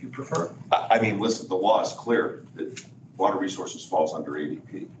now if you prefer. I mean, listen, the law is clear that Water Resources falls under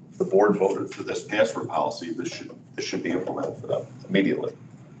ADP. The board voted for this password policy. This should be implemented for them immediately.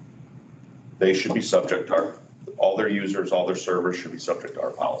 They should be subject to all their users, all their servers should be subject to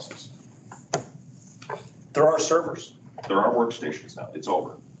our policies. There are servers. There are workstations now. It's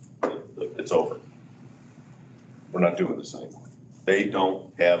over. It's over. We're not doing this anymore. They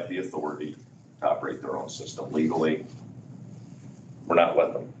don't have the authority to operate their own system legally. We're not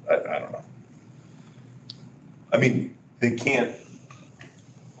letting them, I don't know. I mean, they can't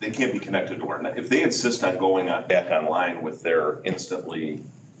be connected to our net. If they insist on going back online with their instantly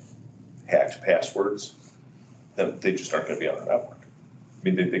hacked passwords, then they just aren't going to be on the network. I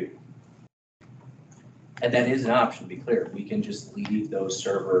mean, And that is an option, to be clear. We can just leave those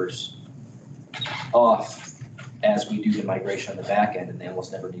servers off as we do the migration on the back end, and they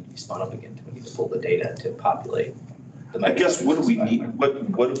almost never need to be spun up again. We need to pull the data to populate the. I guess, what do we need?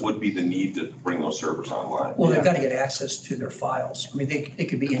 What would be the need to bring those servers online? Well, they've got to get access to their files. I mean, they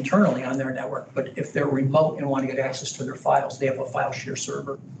could be internally on their network, but if they're remote and want to get access to their files, they have a file share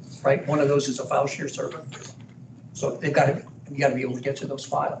server, right? One of those is a file share server. So you got to be able to get to those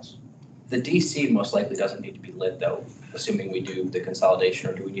files. The DC most likely doesn't need to be lit though, assuming we do the consolidation,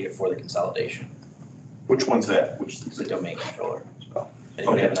 or do we need it for the consolidation? Which one's that? Which It's the domain controller. Oh.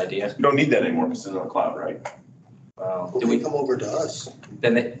 Anybody have an idea? You don't need that anymore because it's in the cloud, right? Do we, Come over to us.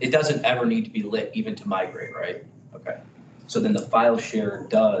 then it doesn't ever need to be lit even to migrate, right? Okay. So then the file share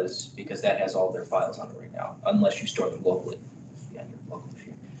does, because that has all their files on it right now, unless you store them locally. Yeah, your local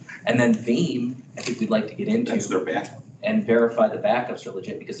machine. And then Veeam, I think we'd like to get into. That's their backup. And verify the backups are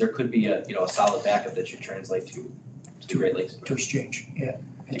legit, because there could be a solid backup that should translate to Great Lakes. To exchange, yeah,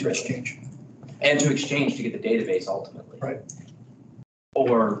 and to exchange. And to exchange to get the database ultimately. Right.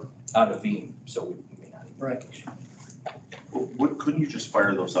 Or out of Veeam, so we may not even. Right. Couldn't you just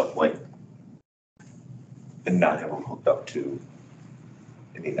fire those up and not have them hooked up to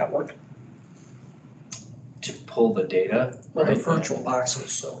any network? To pull the data. Well, they're right? virtual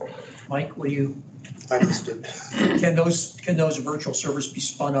boxes, so Mike, will you, I understood. can those virtual servers be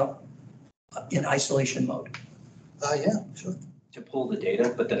spun up in isolation mode? Yeah, sure. To pull the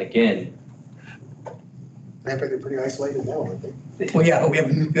data, but then again, They're pretty isolated now, aren't they? Well, yeah, but we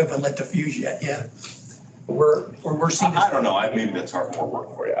haven't let the fuse yet, yeah. We're seeing. I don't know, maybe that's more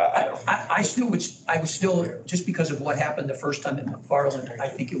work for you. I don't. I still would, just because of what happened the first time in McFarland, I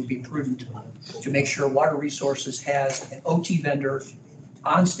think it would be prudent to make sure Water Resources has an OT vendor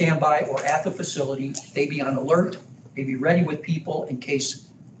on standby or at the facility. They be on alert, they be ready with people in case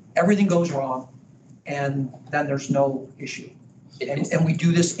everything goes wrong, and then there's no issue. And we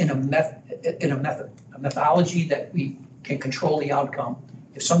do this in a methodology that we can control the outcome.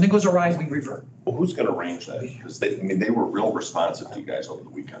 If something goes awry, we revert. Well, who's gonna arrange that? Because they were real responsive to you guys over the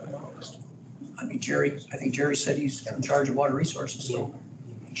weekend, I noticed. I think Jerry said he's in charge of Water Resources, so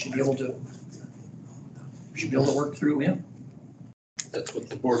he should be able to work through him. That's what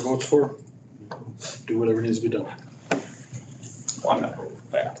the board votes for. Do whatever needs to be done. Well, I'm not voting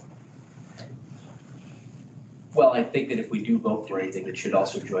for that. Well, I think that if we do vote for anything, it should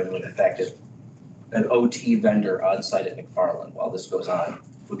also join with the fact that an OT vendor on site at McFarland while this goes on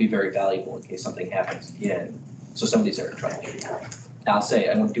would be very valuable in case something happens again. So somebody's there to troubleshoot. Now, I'll say,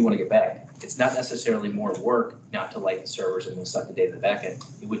 I do want to get back. It's not necessarily more work not to light the servers and suck the data to the back end.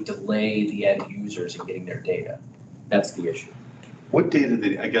 It would delay the end users in getting their data. That's the issue. What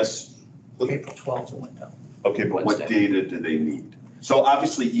data I guess. April 12th it went down. Okay, but what data do they need? So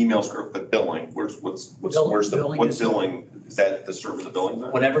obviously emails, but billing, where's billing? Is that the server, the billing?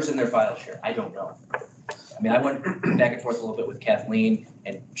 Then? Whatever's in their file share, I don't know. I mean, I went back and forth a little bit with Kathleen,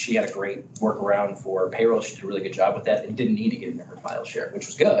 and she had a great workaround for payroll. She did a really good job with that and didn't need to get into her file share, which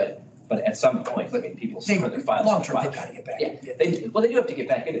was good. But at some point, I mean, people store their files. Long-term, they gotta get back. Yeah, they do have to get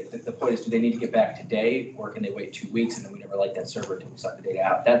back in it. The point is, do they need to get back today, or can they wait 2 weeks and then we never light that server until we suck the data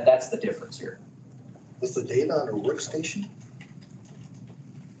out? That's the difference here. Was the data on a workstation?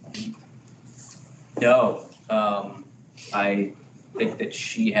 No, I think that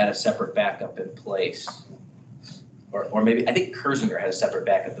she had a separate backup in place. Or maybe, I think Kersinger had a separate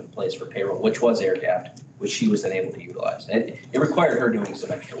backup in place for payroll, which was air gapped, which she was then able to utilize. And it required her doing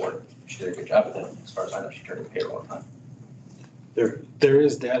some extra work. She did a good job with it. As far as I know, she turned in payroll on time. There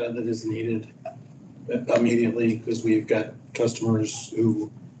is data that is needed immediately because we've got customers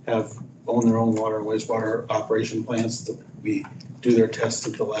who own their own water and wastewater operation plants. We do their tests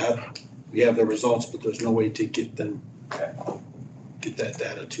at the lab. We have the results, but there's no way to get that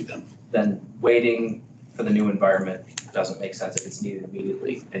data to them. Then waiting for the new environment doesn't make sense if it's needed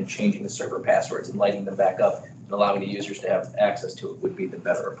immediately, and changing the server passwords and lighting them back up and allowing the users to have access to it would be the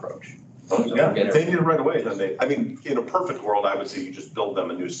better approach. Yeah, if they need it right away, then in a perfect world, I would say you just build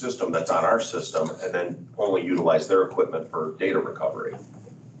them a new system that's on our system and then only utilize their equipment for data recovery.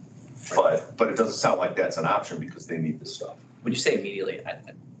 But it doesn't sound like that's an option because they need this stuff. When you say immediately, I'm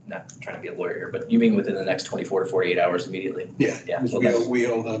not trying to be a lawyer here, but you mean within the next 24 to 48 hours immediately? Yeah, Well, we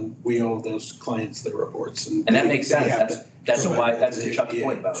owe those clients their reports. And that makes sense. That's why, that's Chuck's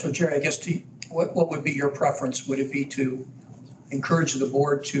point about it. So Jerry, I guess what would be your preference? Would it be to encourage the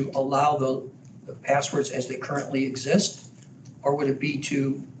board to allow the passwords as they currently exist? Or would it be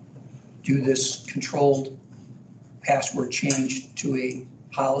to do this controlled password change to a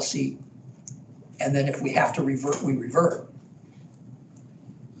policy? And then if we have to revert, we revert,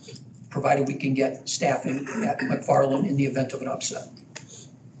 provided we can get staffing at McFarland in the event of an upset.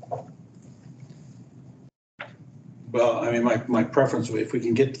 Well, I mean, my preference, if we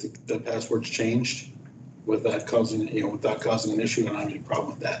can get the passwords changed without causing an issue, I don't have any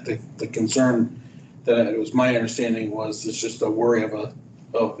problem with that. The concern that it was my understanding was it's just a worry of a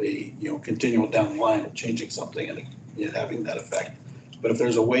continual down the line of changing something and it having that effect. But if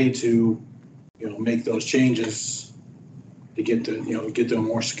there's a way to, make those changes to get to a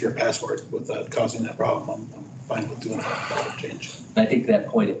more secure password without causing that problem, I'm fine with doing that change. And I think that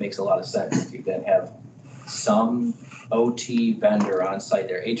point, it makes a lot of sense. You then have some OT vendor on site,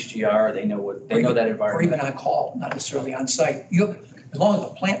 their HGR, they know that environment. Or even on call, not necessarily on site. As long as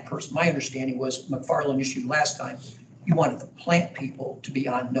the plant person, my understanding was McFarland issued last time, you wanted the plant people to be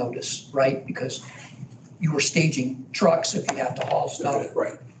on notice, right? Because you were staging trucks if you have to haul stuff.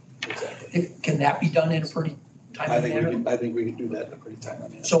 Right, exactly. Can that be done in a pretty timely manner? I think we can do that in a pretty timely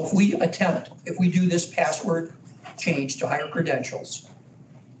manner. So if we do this password change to higher credentials,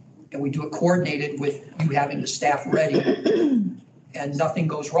 and we do it coordinated with you having the staff ready, and nothing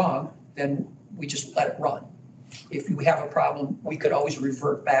goes wrong, then we just let it run. If we have a problem, we could always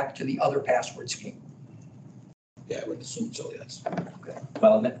revert back to the other password scheme. Yeah, I would assume so, yes. Okay.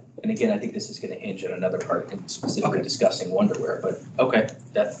 Well, and again, I think this is going to hinge on another part in specifically discussing Wonderware, but okay,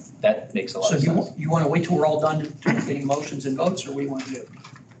 that makes a lot of sense. So you want to wait till we're all done to getting motions and votes, or what do you want to do?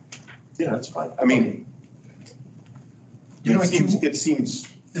 Yeah, that's fine. I mean, it seems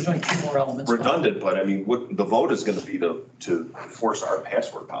There's only two more elements. redundant, but I mean, what the vote is going to be to force our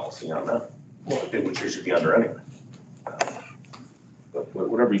password policy on that. which it should be under anyway. But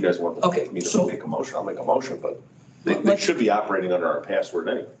whatever you guys want Okay, me so- to make a motion, I'll make a motion, but they should be operating under our password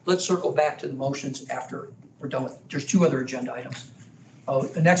anyway. Let's circle back to the motions after we're done with, there's two other agenda items.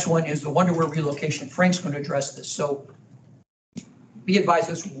 The next one is the Wonderware relocation. Frank's going to address this. So be advised,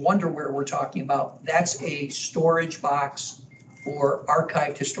 this Wonderware we're talking about, that's a storage box for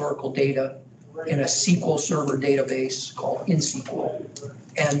archived historical data in a SQL Server database called InSQL.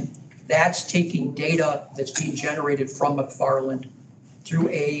 And that's taking data that's being generated from McFarland through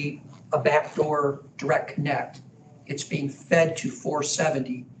a backdoor direct connect. It's being fed to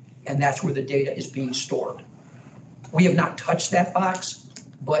 470, and that's where the data is being stored. We have not touched that box,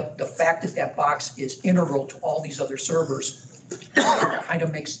 but the fact that that box is integral to all these other servers kind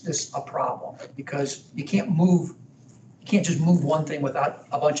of makes this a problem, because you can't just move one thing without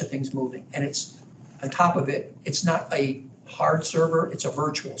a bunch of things moving. And it's, on top of it, it's not a hard server, it's a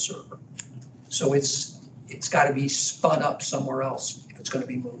virtual server. So it's got to be spun up somewhere else if it's going to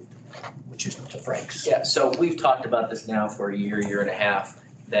be moved, which is to Frank's. Yeah, so we've talked about this now for a year and a half,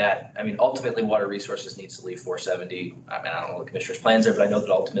 that, I mean, ultimately, Water Resources needs to leave 470. I mean, I don't know what the commissioner's plans are, but I know that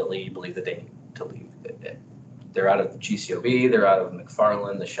ultimately you believe that they need to leave. They're out of GCOB, they're out of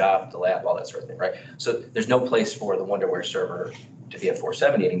McFarland, the shop, the lab, all that sort of thing, right? So there's no place for the Wonderware server to be at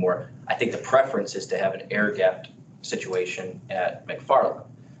 470 anymore. I think the preference is to have an air-gapped situation at McFarland.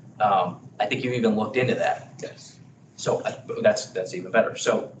 I think you've even looked into that. Yes. So that's even better.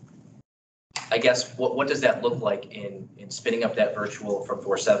 So I guess what does that look like in spinning up that virtual from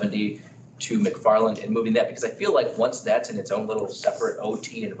 470 to McFarland and moving that? Because I feel like once that's in its own little separate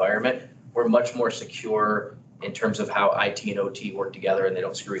OT environment, we're much more secure in terms of how IT and OT work together and they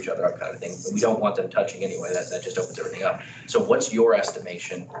don't screw each other up kind of thing. But we don't want them touching anyway. That just opens everything up. So what's your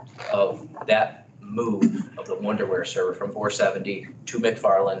estimation of that move of the Wonderware server from 470 to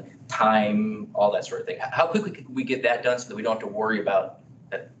McFarland, time, all that sort of thing? How quickly could we get that done so that we don't have to worry about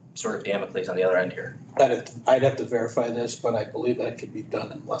that sort of Damocles on the other end here? I'd have to verify this, but I believe that could be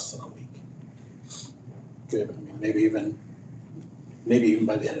done in less than a week. Good, I mean, maybe even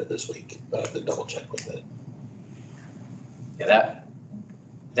by the end of this week, but I have to double check with it. Yeah,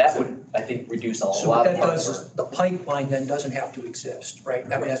 that would, I think, reduce a So lot what of that our does is the pipeline then doesn't have to exist, right?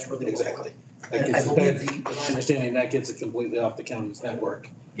 I mean, that's really. Exactly. And I That believe gets, my understanding, that gets it completely off the county's network.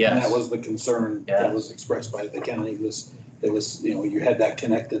 And Yes. that was the concern that was expressed by the county, it was, you had that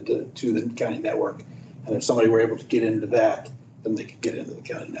connected to the county network. And if somebody were able to get into that, then they could get into the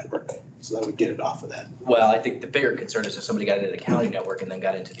county network. So that would get it off of that. Well, I think the bigger concern is if somebody got into the county network and then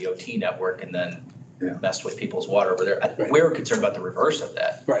got into the OT network and then messed with people's water over there. Right. We're concerned about the reverse of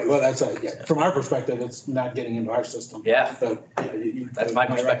that. Right, well, that's, from our perspective, it's not getting into our system. Yeah. But, That's my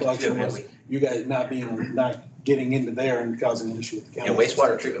perspective too. recollection was you guys not getting into there and causing an issue with the county. Yeah,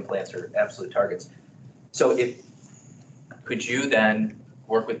 wastewater treatment plants are absolute targets. So could you then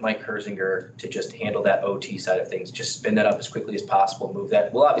work with Mike Kersinger to just handle that OT side of things, just spin that up as quickly as possible, move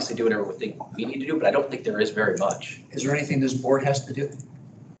that? We'll obviously do whatever we think we need to do, but I don't think there is very much. Is there anything this board has to do?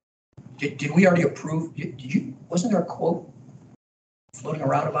 Did we already approve, wasn't there a quote floating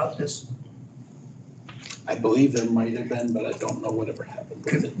around about this? I believe there might have been, but I don't know whatever happened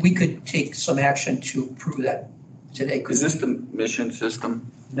with it. We could take some action to approve that today. could Is this we? the mission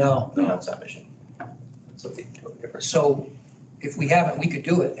system? No. No, it's not mission. It's something totally different. So if we haven't, we could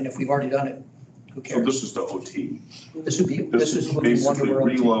do it, and if we've already done it, who So cares? this is the OT. This is Basically Wonderware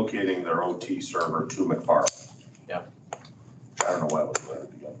OT. relocating their OT server to McFarland. Yeah. I don't know why it was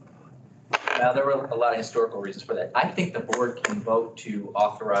put together. Now, there were a lot of historical reasons for that. I think the board can vote to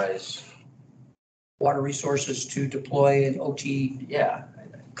authorize, Water Resources to deploy an OT yeah.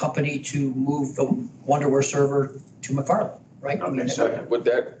 company to move the Wonderware server to McFarland, right? I mean, Okay, second. Would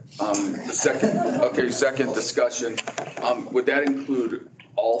that, second discussion, would that include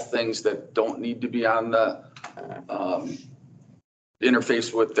all things that don't need to be on the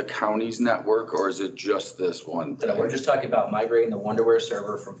interface with the county's network, or is it just this one? So we're just talking about migrating the Wonderware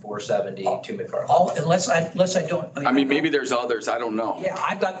server from 470 to McFarland. All, unless I don't. I mean, maybe there's others, I don't know. Yeah,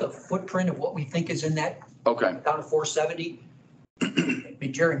 I've got the footprint of what we think is in that Okay, down to 470.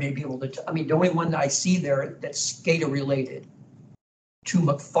 But Jerry may be able to, the only one that I see there that's SCADA related to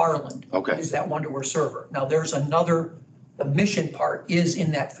McFarland okay, is that Wonderware server. Now, there's another, the mission part is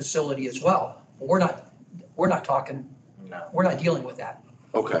in that facility as well. But we're not talking, No. we're not dealing with that.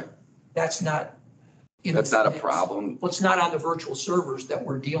 okay. That's not. That's not a problem. Well, it's not on the virtual servers that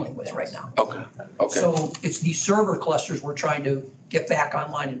we're dealing with right now. Okay, okay. So it's these server clusters we're trying to get back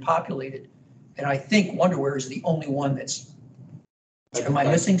online and populated. And I think Wonderware is the only one that's, am I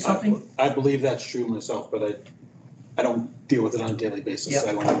missing something? I believe that's true myself, but I don't deal with it on a daily basis, so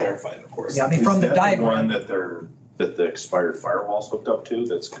I want to verify it, of course. Yeah, I mean, from the Is that the one diagram, that the expired firewall's hooked up to,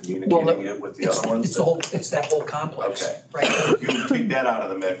 that's Well, communicating it with the it's, other ones? it's that whole complex. Okay. Right, You can take that out of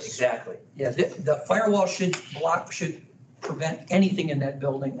the mix. Exactly. yeah, the firewall should prevent anything in that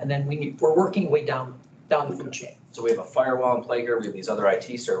building, and then we're working way down the food chain. So we have a firewall in play here, we have these other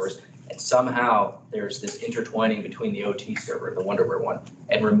IT servers, and somehow there's this intertwining between the OT server, the Wonderware one,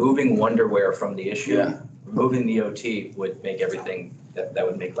 and removing Wonderware from the issue, Yeah. removing the OT would make everything, that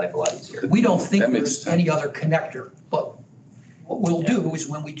would make life a lot easier. We don't think That makes there's sense. any other connector, but what we'll do is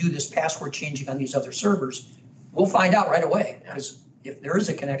when we do this password changing on these other servers, we'll find out right away, because if there is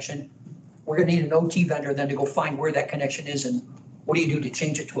a connection, we're gonna need an OT vendor then to go find where that connection is and what do you do to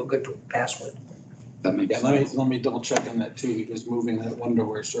change it to a good password? That makes Yeah, sense. let me double check on that too, because moving that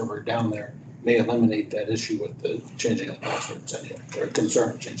Wonderware server down there may eliminate that issue with the changing of passwords, anyway, or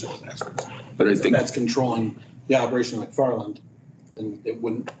concern of changing of passwords. But I If think, that's controlling the operation of McFarland, then it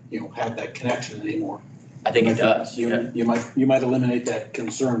wouldn't, have that connection anymore. I think it does, yeah. You might eliminate that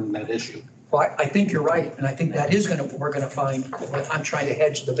concern, that issue. Well, I think you're right, and I think that is we're gonna find, I'm trying to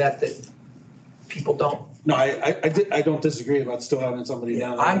hedge the bet that people don't. No, I don't disagree about still having somebody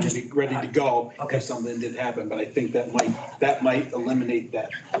down there I'm and just- be ready to go Okay. if something did happen, but I think that might eliminate that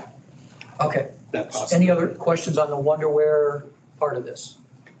Okay, possibility. any other questions on the Wonderware part of this?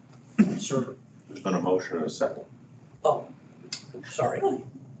 Server, There's been a motion and a second. oh, sorry,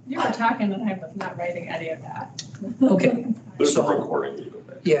 You were talking and I was not writing any of that. okay, There's a So- recording. You go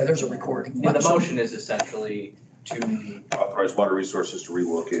back. yeah, there's a recording. And the motion is essentially to, Authorize Water Resources to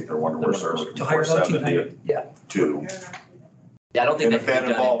relocate their Wonderware server To from hire an OT 470 vendor, yeah, to, yeah, I don't think and that if can that be done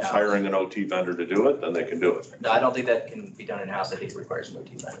involves in-house. hiring an OT vendor to do it, then they can do it. No, I don't think that can be done in-house, I think it requires an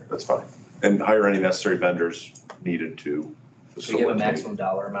OT vendor. That's fine. And hire any necessary vendors needed to Should we give a facilitate. maximum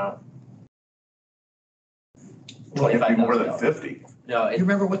dollar amount? Well, It'd be more than $25,000. 50. No, you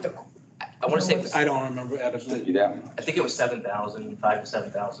remember what the, I want to say, it was- I don't remember, Adam. I think it was 7,000, 5 to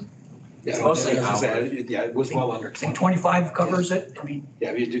 7,000. Yeah, Mostly as I said, hourly. Yeah, it was well under I think 25 covers it, I mean, Yeah,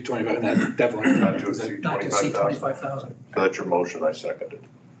 if you do 25, that definitely. Not to exceed not to exceed 25,000. 25,000. That's your motion, I seconded.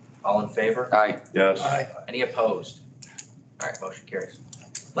 All in favor? aye, Yes. All right, Any opposed? All right, motion carries.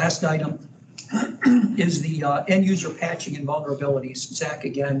 last item is the end user patching and vulnerabilities. Zach,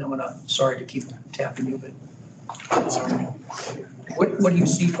 again, sorry to keep tapping you, but what do you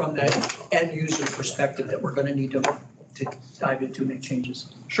see from that end user perspective that we're gonna need to dive into, make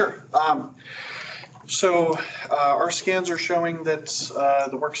changes? Sure. So our scans are showing that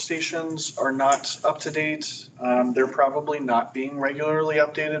the workstations are not up to date. They're probably not being regularly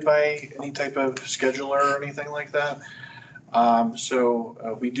updated by any type of scheduler or anything like that.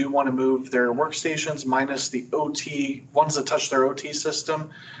 So we do want to move their workstations minus the OT, ones that touch their OT system,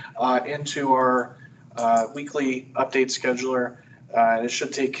 into our weekly update scheduler. And it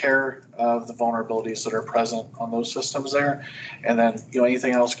should take care of the vulnerabilities that are present on those systems there. And then,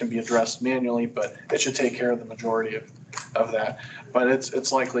 anything else can be addressed manually, but it should take care of the majority of that. But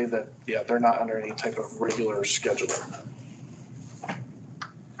it's likely that, yeah, they're not under any type of regular scheduler.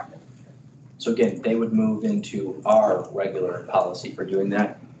 So again, they would move into our regular policy for doing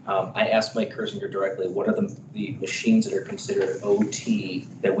that. I asked Mike Kersinger directly, what are the machines that are considered OT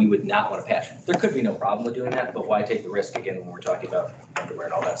that we would not want to patch? There could be no problem with doing that, but why take the risk again when we're talking about underwear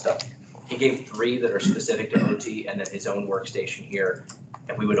and all that stuff? He gave 3 that are specific to OT and then his own workstation here,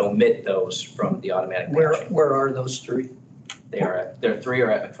 and we would omit those from the automatic patching. Where are those 3? There 3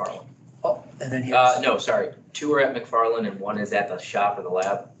 are at McFarland. Oh, and then here's. No, sorry, 2 are at McFarland and 1 is at the shop or the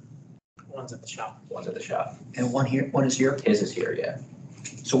lab. One's at the shop. One's at the shop. And one is here. His is here, yeah.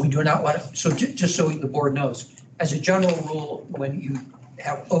 So we do not want to, so just so the board knows, as a general rule, when you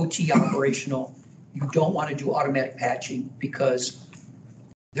have OT operational, you don't want to do automatic patching because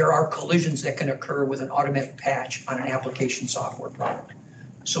there are collisions that can occur with an automatic patch on an application software product.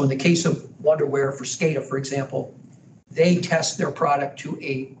 So in the case of Wonderware for SCADA, for example, they test their product to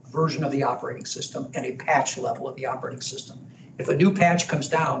a version of the operating system and a patch level of the operating system. If a new patch comes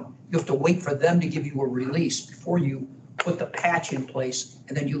down, you have to wait for them to give you a release before you put the patch in place,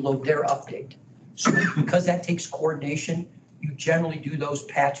 and then you load their update. So because that takes coordination, you generally do those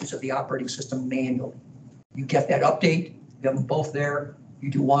patches of the operating system manually. You get that update, them both there,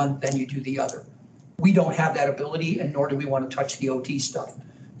 you do one, then you do the other. We don't have that ability, and nor do we want to touch the OT stuff.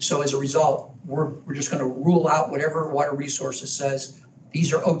 So as a result, we're just going to rule out whatever Water Resources says,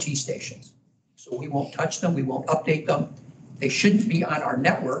 these are OT stations. So we won't touch them, we won't update them. They shouldn't be on our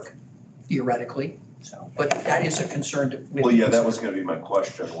network, theoretically. So, but that is a concern. Well, yeah, that was gonna be my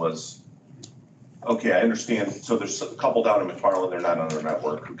question was, Okay, I understand. So there's a couple down in McFarland, they're not on our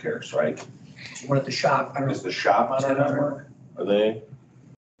network. Who cares, right? One at the shop, I don't know. Is the shop on our network? Are they?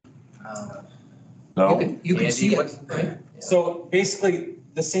 No? You can see Andy, it, right? So basically,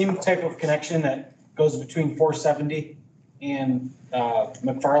 the same type of connection that goes between 470 and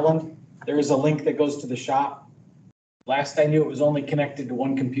McFarland, there is a link that goes to the shop. Last I knew, it was only connected to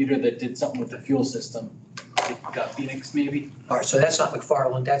one computer that did something with the fuel system. It got Phoenix maybe? All right, so that's not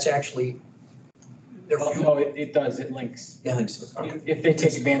McFarland, that's actually. No, it does, it links. Yeah. If they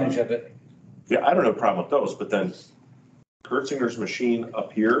take advantage of it. Yeah, I don't have a problem with those, but then Kurtzinger's machine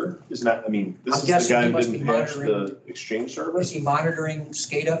up here is not, I mean, this I'm is the guessing guy he who must didn't be patch monitoring. the exchange Is service? he monitoring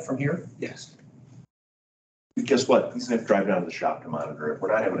SCADA from here? Yes. Guess what? He's gonna have to drive down to the shop to monitor it.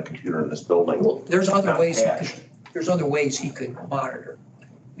 We're not having a computer in this building. Well, there's other Not ways, patched. there's other ways he could monitor.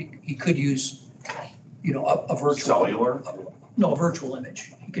 He could use, a virtual. Cellular? No, a virtual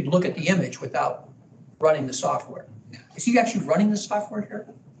image. He could look at the image without running the software. Is he actually running the software here?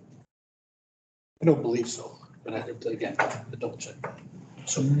 I don't believe so, but I have to, again, double check.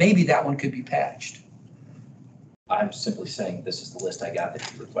 So maybe that one could be patched. I'm simply saying this is the list I got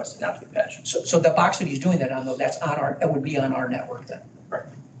that you requested not to be patched. So the box that he's doing that on, though, that would be on our network then. Right.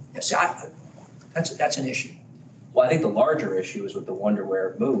 Yeah, see, that's an issue. Well, I think the larger issue is with the wonder where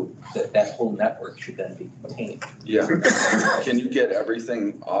it moved, that whole network should then be contained. Yeah. Can you get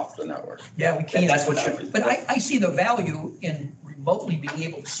everything off the network? Yeah, we can. That's what should. But I see the value in remotely being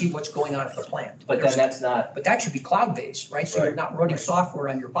able to see what's going on at the plant. But then that's not, But that should be cloud-based, right? So you're Right. not running software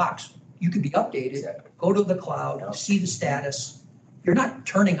on your box. You can be updated, go to the cloud, see the status. You're not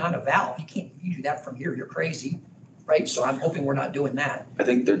turning on a valve. You do that from here. You're crazy, right? So I'm hoping we're not doing that. I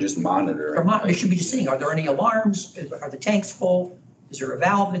think they're just monitoring. They should be just seeing, are there any alarms? Are the tanks full? Is there a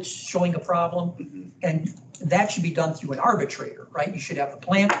valve that's showing a problem? Mhm. And that should be done through an arbitrator, right? You should have the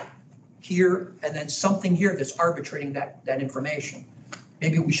plant here and then something here that's arbitrating that information.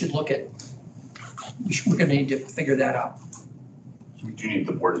 Maybe we should look at, we're gonna need to figure that out. Do you need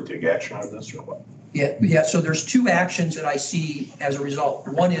the board to take action on this or what? Yeah, so there's two actions that I see as a result.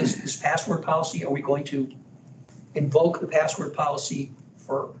 One is this password policy. Are we going to invoke the password policy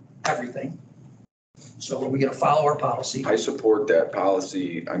for everything? So are we gonna follow our policy? I support that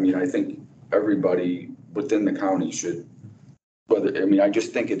policy. I mean, I think everybody within the county should, I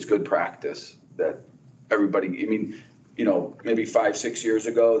just think it's good practice that everybody, maybe 5-6 years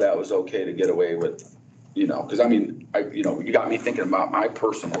ago, that was okay to get away with, because you got me thinking about my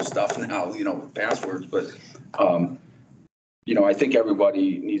personal stuff now, passwords, but, I think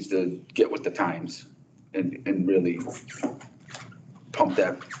everybody needs to get with the times and really pump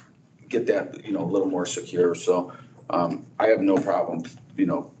that, get that, a little more secure. So I have no problem,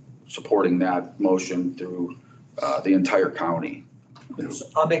 supporting that motion through the entire county. So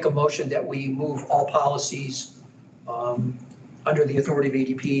I'll make a motion that we move all policies under the authority of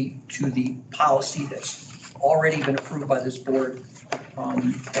ADP to the policy that's already been approved by this board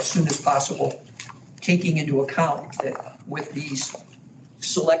as soon as possible, taking into account that with these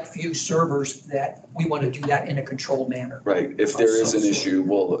select few servers that we want to do that in a controlled manner. Right. If there is an issue,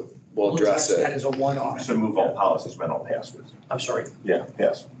 we'll address That it. as a one-off. So move all policies, but all passwords. I'm sorry. Yeah,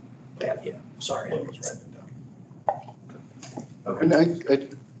 yes. Yeah, sorry.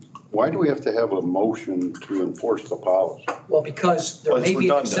 And why do we have to have a motion to enforce the policy? Well, because there Well, it's may be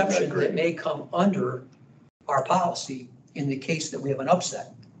an redundant, I exception agree. that may come under our policy in the case that we have an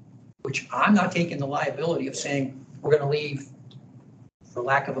upset, which I'm not taking the liability of saying we're going to leave, for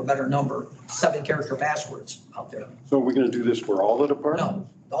lack of a better number, 7-character passwords out there. So are we going to do this for all the departments?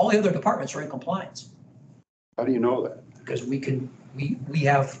 No, all the other departments are in compliance How do you know that? because we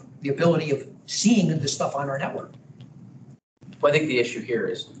have the ability of seeing this stuff on our network. well, I think the issue here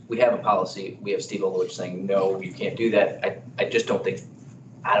is we have a policy, we have Steve Olovich saying, no, you can't do that. I just don't think,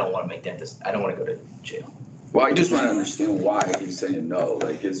 I don't want to make that, I don't want to go to jail. Well, I just want to understand why he's saying no.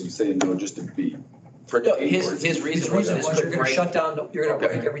 Like, is he saying no just to be pricked? No, his His reason reason was was you're going to shut down, you're going to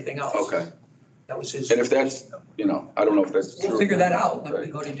Okay. break everything else. Okay. That was his. And if that's, I don't know if that's true. We'll figure that out when we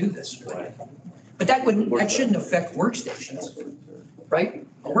Right. go to do this. But that shouldn't affect workstations, right?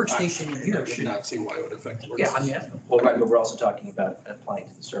 A workstation in I here would should, not see why it would affect. yeah, I mean, Well, right, but we're also talking about applying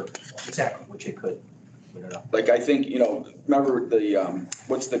to the server, exactly. which it could, we don't know. Like, I think, remember the,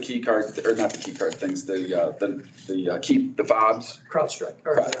 what's the key card, or not the key card things, the fobs? CrowdStrike.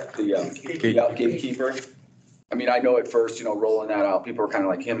 The gatekeeper. I mean, I know at first, rolling that out, people were kind of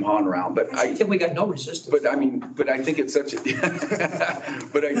like him hawing around, but I think we got no resistance. But I think it's such a,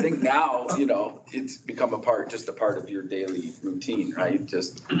 but I think now, it's become just a part of your daily routine, right?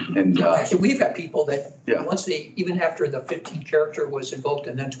 Actually, we've got people that, Yeah. once even after the 15 character was invoked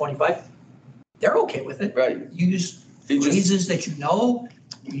and then 25, they're okay with it. Right. Use phrases that you know,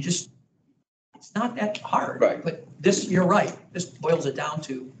 you just, it's not that hard. Right. But this, you're right, this boils it down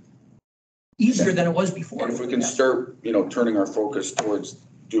to easier than it was before. And if we can start, turning our focus towards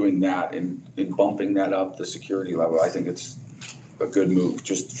doing that and bumping that up the security level, I think it's a good move,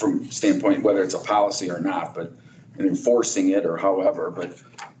 just from standpoint, whether it's a policy or not, but and enforcing it or however, but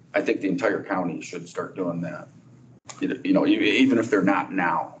I think the entire county should start doing that. Even if they're not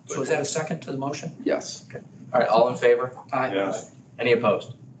now. So is that a second to the motion? Yes. All right, all in favor? Aye. Yes. Any opposed?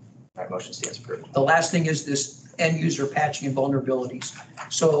 All right, motion stands approved. The last thing is this end user patching and vulnerabilities.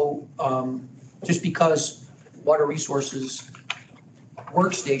 So just because water resources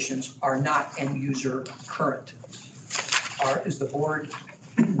workstations are not end user current, is the board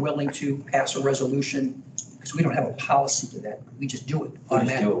willing to pass a resolution? Because we don't have a policy to that. We just do it We just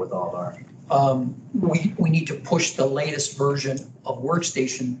automatically. do it with all of our. We need to push the latest version of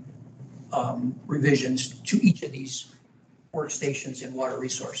workstation revisions to each of these workstations in water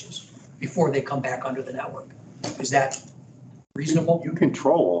resources before they come back under the network. Is that reasonable? You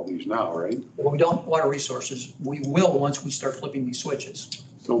control all these now, right? Well, we don't, water resources, we will once we start flipping these switches.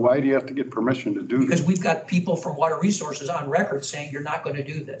 So why do you have to get permission to do Because this? we've got people from water resources on record saying you're not going to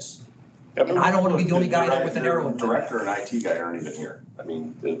do this. And I don't want to be the only guy there with an arrow in my back. Director and IT guy aren't even here. I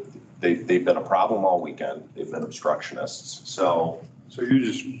mean, they've been a problem all weekend. They've been obstructionists. So So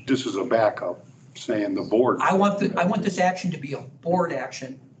this is a backup saying the board. I want this action to be a board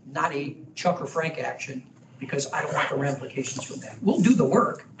action, not a Chuck or Frank action, because I don't want the ramifications from that. We'll do the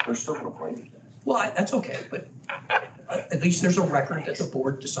work. they're still going to blame you. Well, that's okay, but at least there's a record that the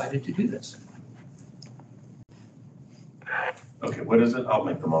board decided to do this. Okay, what is it? I'll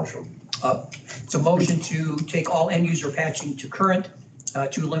make the motion. It's a motion to take all end user patching to current,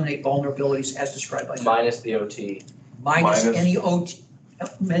 to eliminate vulnerabilities as described by. Minus the OT. Minus minus- any OT,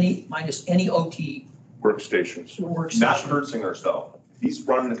 minus any OT Workstations. Not workstation. Hertzinger though. He's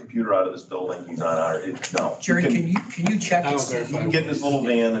running the computer out of this building. He's not our, no. Jerry, can you check? and see? He can get in his little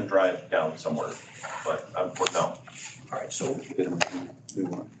van and drive down somewhere, but no. All right, so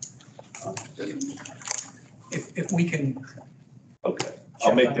if we can, Okay,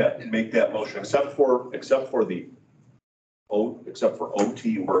 I'll make that motion, except for OT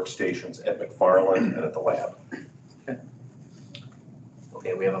workstations at McFarland and at the lab.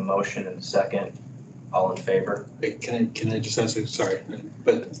 Okay, we have a motion and a second. All in favor? Wait, can I just ask you, sorry,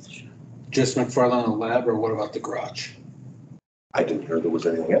 but just McFarland and lab, or what about the garage? I didn't hear there was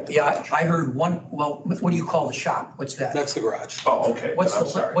anything at the. yeah, I heard one, well, what do you call the shop? What's that? That's the garage. Oh, okay, What's then I'm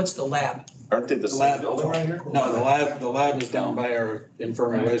the, sorry. what's the lab? Aren't they the The same lab building right here? No, the lab is down by our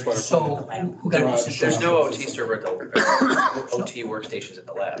infirmary wastewater. So who got Garage. There's no OT server at the, OT workstations at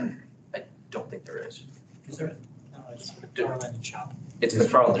the lab. I don't think there is. Is there? It's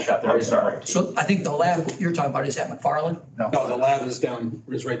McFarland shop. There I'm is sorry. no OT. So I think the lab you're talking about is at McFarland? No, the lab is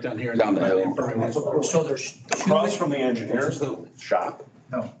right down here. Down the hill. Infirmary wastewater. So there's Across two, from the engineer's shop.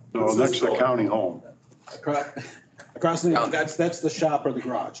 No, next to the county home. Across the, that's the shop or the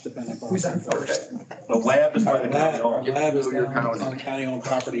garage, depending upon. who's on first? The lab is by the county Lab home. lab is Your down county. on county-owned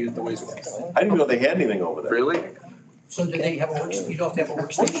property at the wastewater. I didn't know they had anything over there. Really? So do they have a work, you don't have a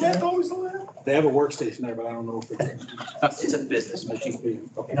Wasn't workstation that there? always the lab? They have a workstation there, but I don't know if it's. It's a business machine.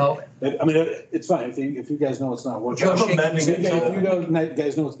 Okay. No, I mean, it's fine, if you guys know it's not working. Joe, If you amending it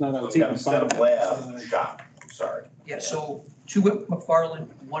guys know it's not on TV. Instead of lab, shop, sorry. yeah, so two at McFarland,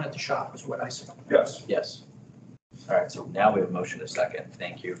 one at the shop is what I said. Yes. Yes. All right, so now we have a motion and a second.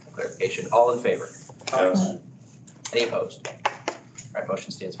 Thank you for clarification. All in favor? Yes. Any opposed? All right, motion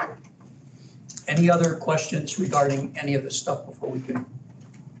stands approved. Any other questions regarding any of this stuff before we can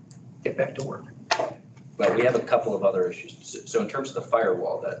get back to work? Well, we have a couple of other issues. So in terms of the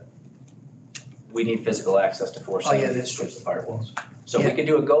firewall, that we need physical access to 470 Oh, yeah, that's to switch the firewalls. So if we Yeah. could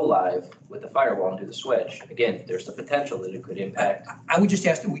do a go live with the firewall and do the switch, again, there's the potential that it could impact. I would just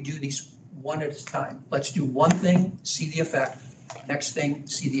ask that we do these one at a time. Let's do one thing, see the effect. Next thing,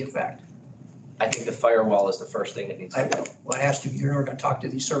 see the effect. I think the firewall is the first thing that needs to go. Well, it has to be, you're not going to talk to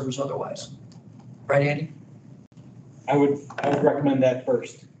these servers otherwise. Right, Andy? I would recommend that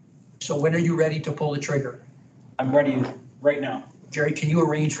first. So when are you ready to pull the trigger? I'm ready right now. Jerry, can you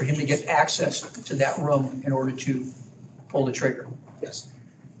arrange for him to get access to that room in order to pull the trigger? Yes.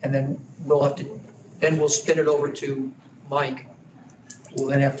 And then we'll spin it over to Mike. We'll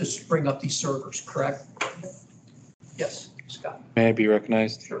then have to bring up these servers, correct? Yes, Scott. May I be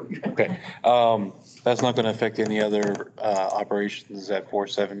recognized? Sure. Okay. That's not going to affect any other operations at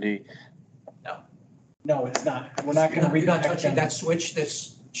 470. No, it's not. We're not going to You're not touching reconnect that them. switch,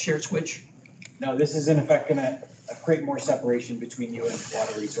 this shared switch? No, this isn't affecting create more separation between you and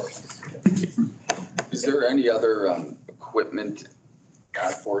water resources. Is there any other equipment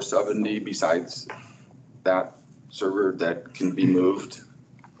at 470 besides that server that can be moved?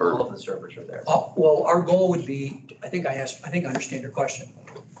 All Or, of the servers are there. Well, our goal would be, I think I understand your question.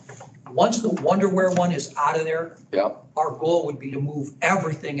 Once the Wonderware one is out of there, yeah, our goal would be to move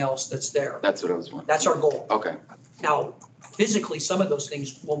everything else that's there. that's what I was wondering. That's our goal. Okay, Now, physically, some of those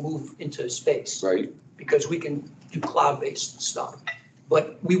things will move into space right, because we can do cloud-based stuff.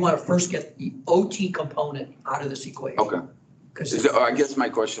 But we want to first get the OT component out of this equation. okay. Because Is there, I guess my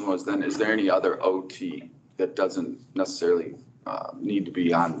question was then, is there any other OT that doesn't necessarily need to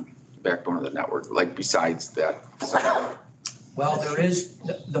be on the backbone of the network, like besides that? well, there is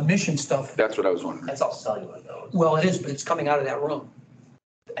the mission stuff. That's what I was wondering. That's all cellular though. Well, it is, but it's coming out of that room.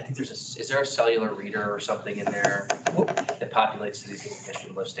 I think is there a cellular reader or something in there that populates these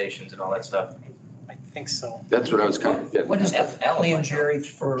mission lift stations and all that stuff? I think so. That's what I was kind of getting. What is the plan, Jerry,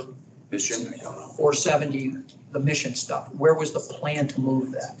 for Mission? 470, the mission stuff? Where was the plan to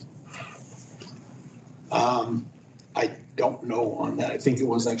move that? I don't know on that. I think it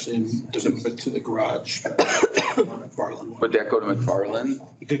was actually to the garage. McFarland. Would that go to McFarland?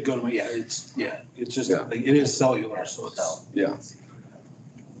 It could go to, it's just, Yeah. it is cellular, so it's, Yeah.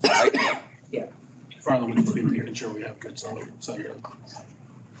 McFarland would be making sure we have good cellular.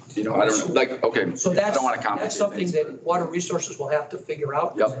 You know, I don't know, like, okay, So I that's, don't want to that's complicate something things. that Water Resources will have to figure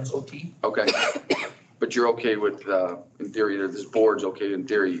out. Yep. As OT. Okay, but you're okay with, in theory, or this board's okay in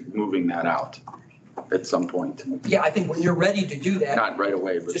theory, moving that out at some point? Yeah, I think when you're ready to do that, Not right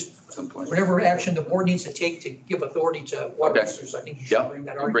away, but Just at some point. whatever action the board needs to take to give authority to Water Okay. Resources, I think you should Yep, bring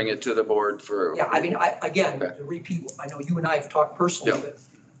that and argument. bring it to the board for. Yeah, I mean, again, Okay. to repeat, I know you and I have talked personally, Yep. but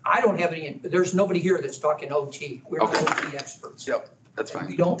I don't have any, there's nobody here that's talking OT. We're Okay. OT experts. Yep, that's We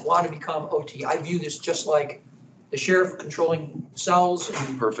fine. don't want to become OT. I view this just like the sheriff controlling cells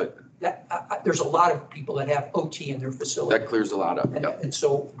and Perfect. that, there's a lot of people that have OT in their facility. That clears a lot up. And, Yep, and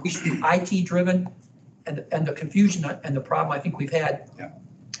so we should be IT driven and the confusion and the problem I think we've had Yeah.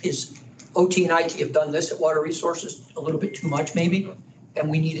 is OT and IT have done this at Water Resources a little bit too much maybe. And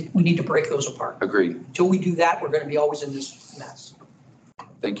we need to break those apart. agreed. Until we do that, we're going to be always in this mess.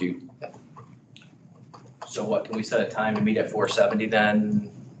 Thank you. So what, can we set a time to meet at 470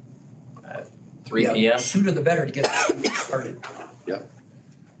 then? 3 Yeah, PM? Sooner the better to get this started. Yeah.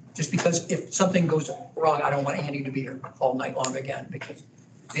 Just because if something goes wrong, I don't want Andy to be here all night long again because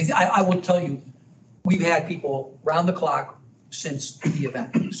I will tell you, we've had people round the clock since the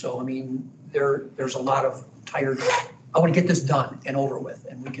event. So, I mean, there's a lot of tired, I want to get this done and over with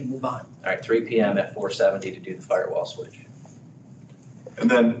and we can move on. All right, 3 PM at 470 to do the firewall switch. And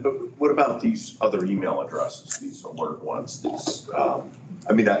then what about these other email addresses, these alert ones, these,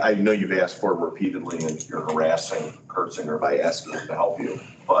 I mean, I know you've asked for it repeatedly and you're harassing Kurtzinger by asking him to help you,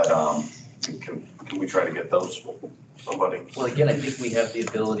 but can we try to get those, somebody? Well, again, I think we have the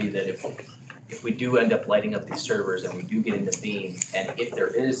ability that if we do end up lighting up these servers and we do get into Beam, and if there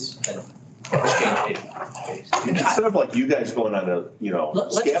is an exchange, Instead of like you guys going on a,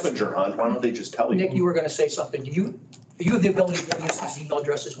 Let's- scavenger hunt, why don't they just tell Nick, you? you were going to say something. Do you have the ability to give us these email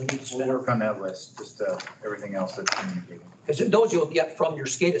addresses we need to We'll spend? work on that list, just everything else that's communicating. Because those you'll get from your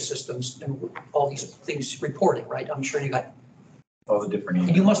SCADA systems and all these things reporting, right? I'm sure you got, All the different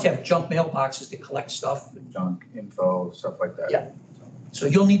and you must have junk mailboxes that collect stuff. junk info, stuff like that. Yeah. So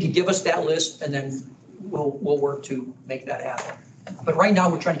you'll need to give us that list and then we'll work to make that happen. But right now,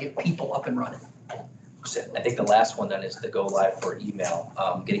 we're trying to get people up and running. I think the last one then is the go live for email.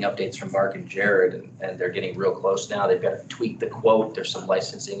 Getting updates from Mark and Jared, and they're getting real close now. They've got to tweak the quote. There's some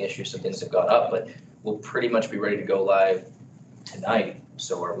licensing issues, some things have gone up, but we'll pretty much be ready to go live tonight.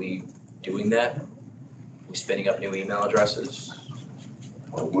 So are we doing that? Are we spinning up new email addresses?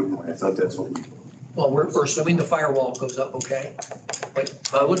 Or wouldn't, I thought that's what we. Well, we're assuming the firewall goes up, okay? But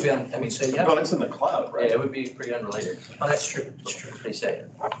it would be, I mean, say, yeah, No, it's in the cloud, Yeah, right? it would be pretty unrelated. oh, that's true, that's true. Pretty safe.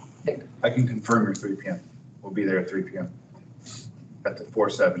 I can confirm your 3 PM. We'll be there at 3 PM. At the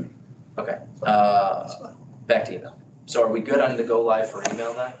 470. Okay, back to email. So are we good on the go live for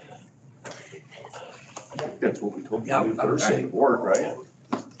email then? That's what we told you Yeah, to do Thursday, work, right?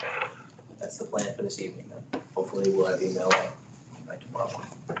 That's the plan for this evening then. Hopefully we'll have email by tomorrow.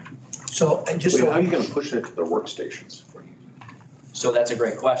 So, and just Wait, how are so, you gonna push it to the workstations? So that's a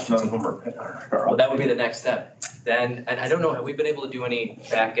great question. None of them are. Well, that would be the next step. Then, and I don't know, have we been able to do any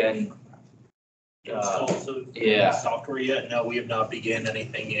back end? Installs of yeah. software yet? No, we have not begun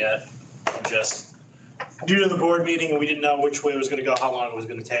anything yet. Just due to the board meeting, we didn't know which way it was gonna go, how long it was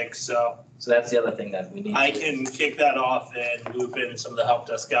gonna take, so So that's the other thing that we need. I can kick that off and loop in some of the help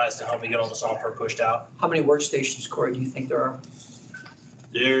desk guys to help me get all the software pushed out. How many workstations, Corey, do you think there are?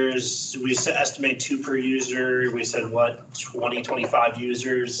 We estimate 2 per user. We said, what, 20, 25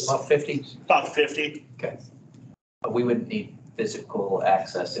 users? About 50? About 50. But we would need physical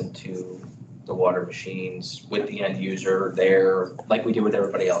access into the water machines with the end user there, like we do with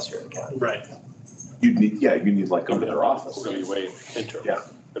everybody else here in the county. Right. You need like go to their office. WA interim. Yeah.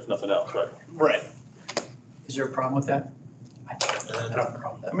 If nothing else, right? Right. Is there a problem with that? I don't have a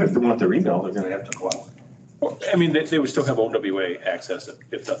problem with I mean, if they want their email, they're gonna have to go out. Well, I mean, they would still have OWA access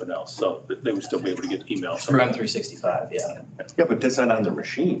if nothing else, so they would still be able to get emails. Through M365, yeah. Yeah, but that's not on the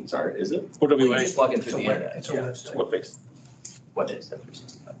machines, is it? We OWA, just plug in through the It's a web- internet. it's a website. web-based. What is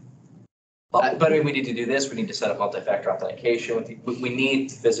M365? But I mean, we need to do this, we need to set up multi-factor authentication, we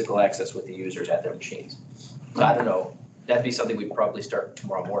need physical access with the users at their machines. So I don't know, that'd be something we'd probably start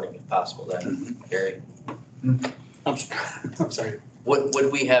tomorrow morning if possible then, Gary. I'm sorry.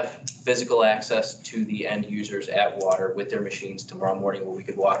 Would we have physical access to the end users at Water with their machines tomorrow morning where we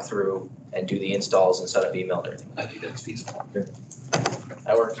could walk through and do the installs and set up email and everything? I think that's feasible.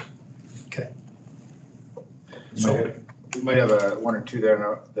 That works. So, We might have one or two that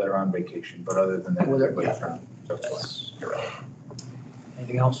are on vacation, but other than that, Well, they're- everybody's yeah. around. So it's fine. That's, you're right.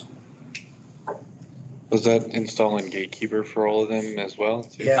 anything else? Was that installing Gatekeeper for all of them as well?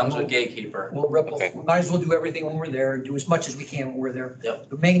 too? Yeah. Comes with Gatekeeper. We'll ripple, Okay. we might as well do everything when we're there, do as much as we can when we're there. Yep.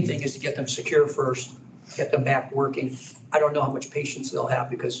 The main thing is to get them secure first, get them back working. I don't know how much patience they'll have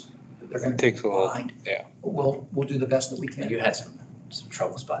because they're gonna It be takes a while, behind. yeah. We'll do the best that we And can. you had some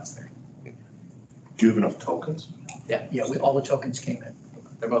trouble spots there. Do you have enough tokens? Yeah, all the tokens came in.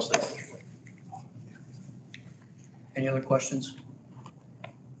 They're mostly. Any other questions?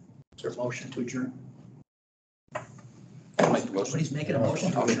 Is there a motion to adjourn? Somebody's making a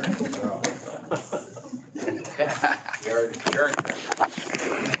motion to adjourn. Okay, we are adjourned.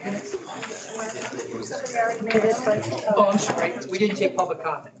 Oh, I'm sorry, we didn't take public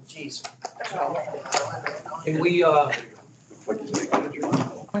comment, jeez. Can we,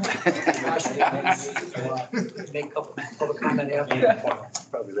 make public comment after?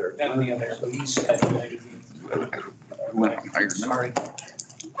 Probably there. So he's, sorry.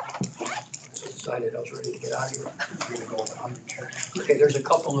 Decided I was ready to get out of here. Okay, there's a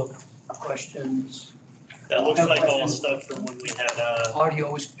couple of questions. That looks like all stuff from when we had,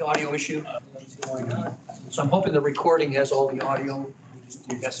 Audio issue. So I'm hoping the recording has all the audio.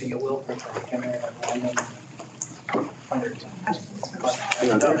 I'm guessing it will.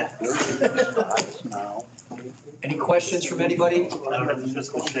 Any questions from anybody? I don't have the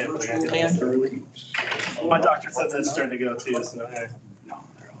physical shape. but I got Dan? it. My doctor said that's starting to go too, so.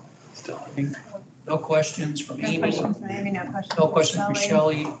 No questions from No Amy? questions from Amy, no questions. No questions from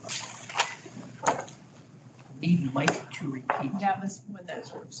Shelley. Shelley? Need Mike to repeat. That was when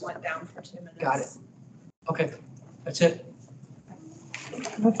that went down for 2 minutes. Got it. Okay, that's it.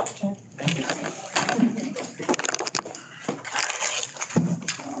 Okay. Thank you.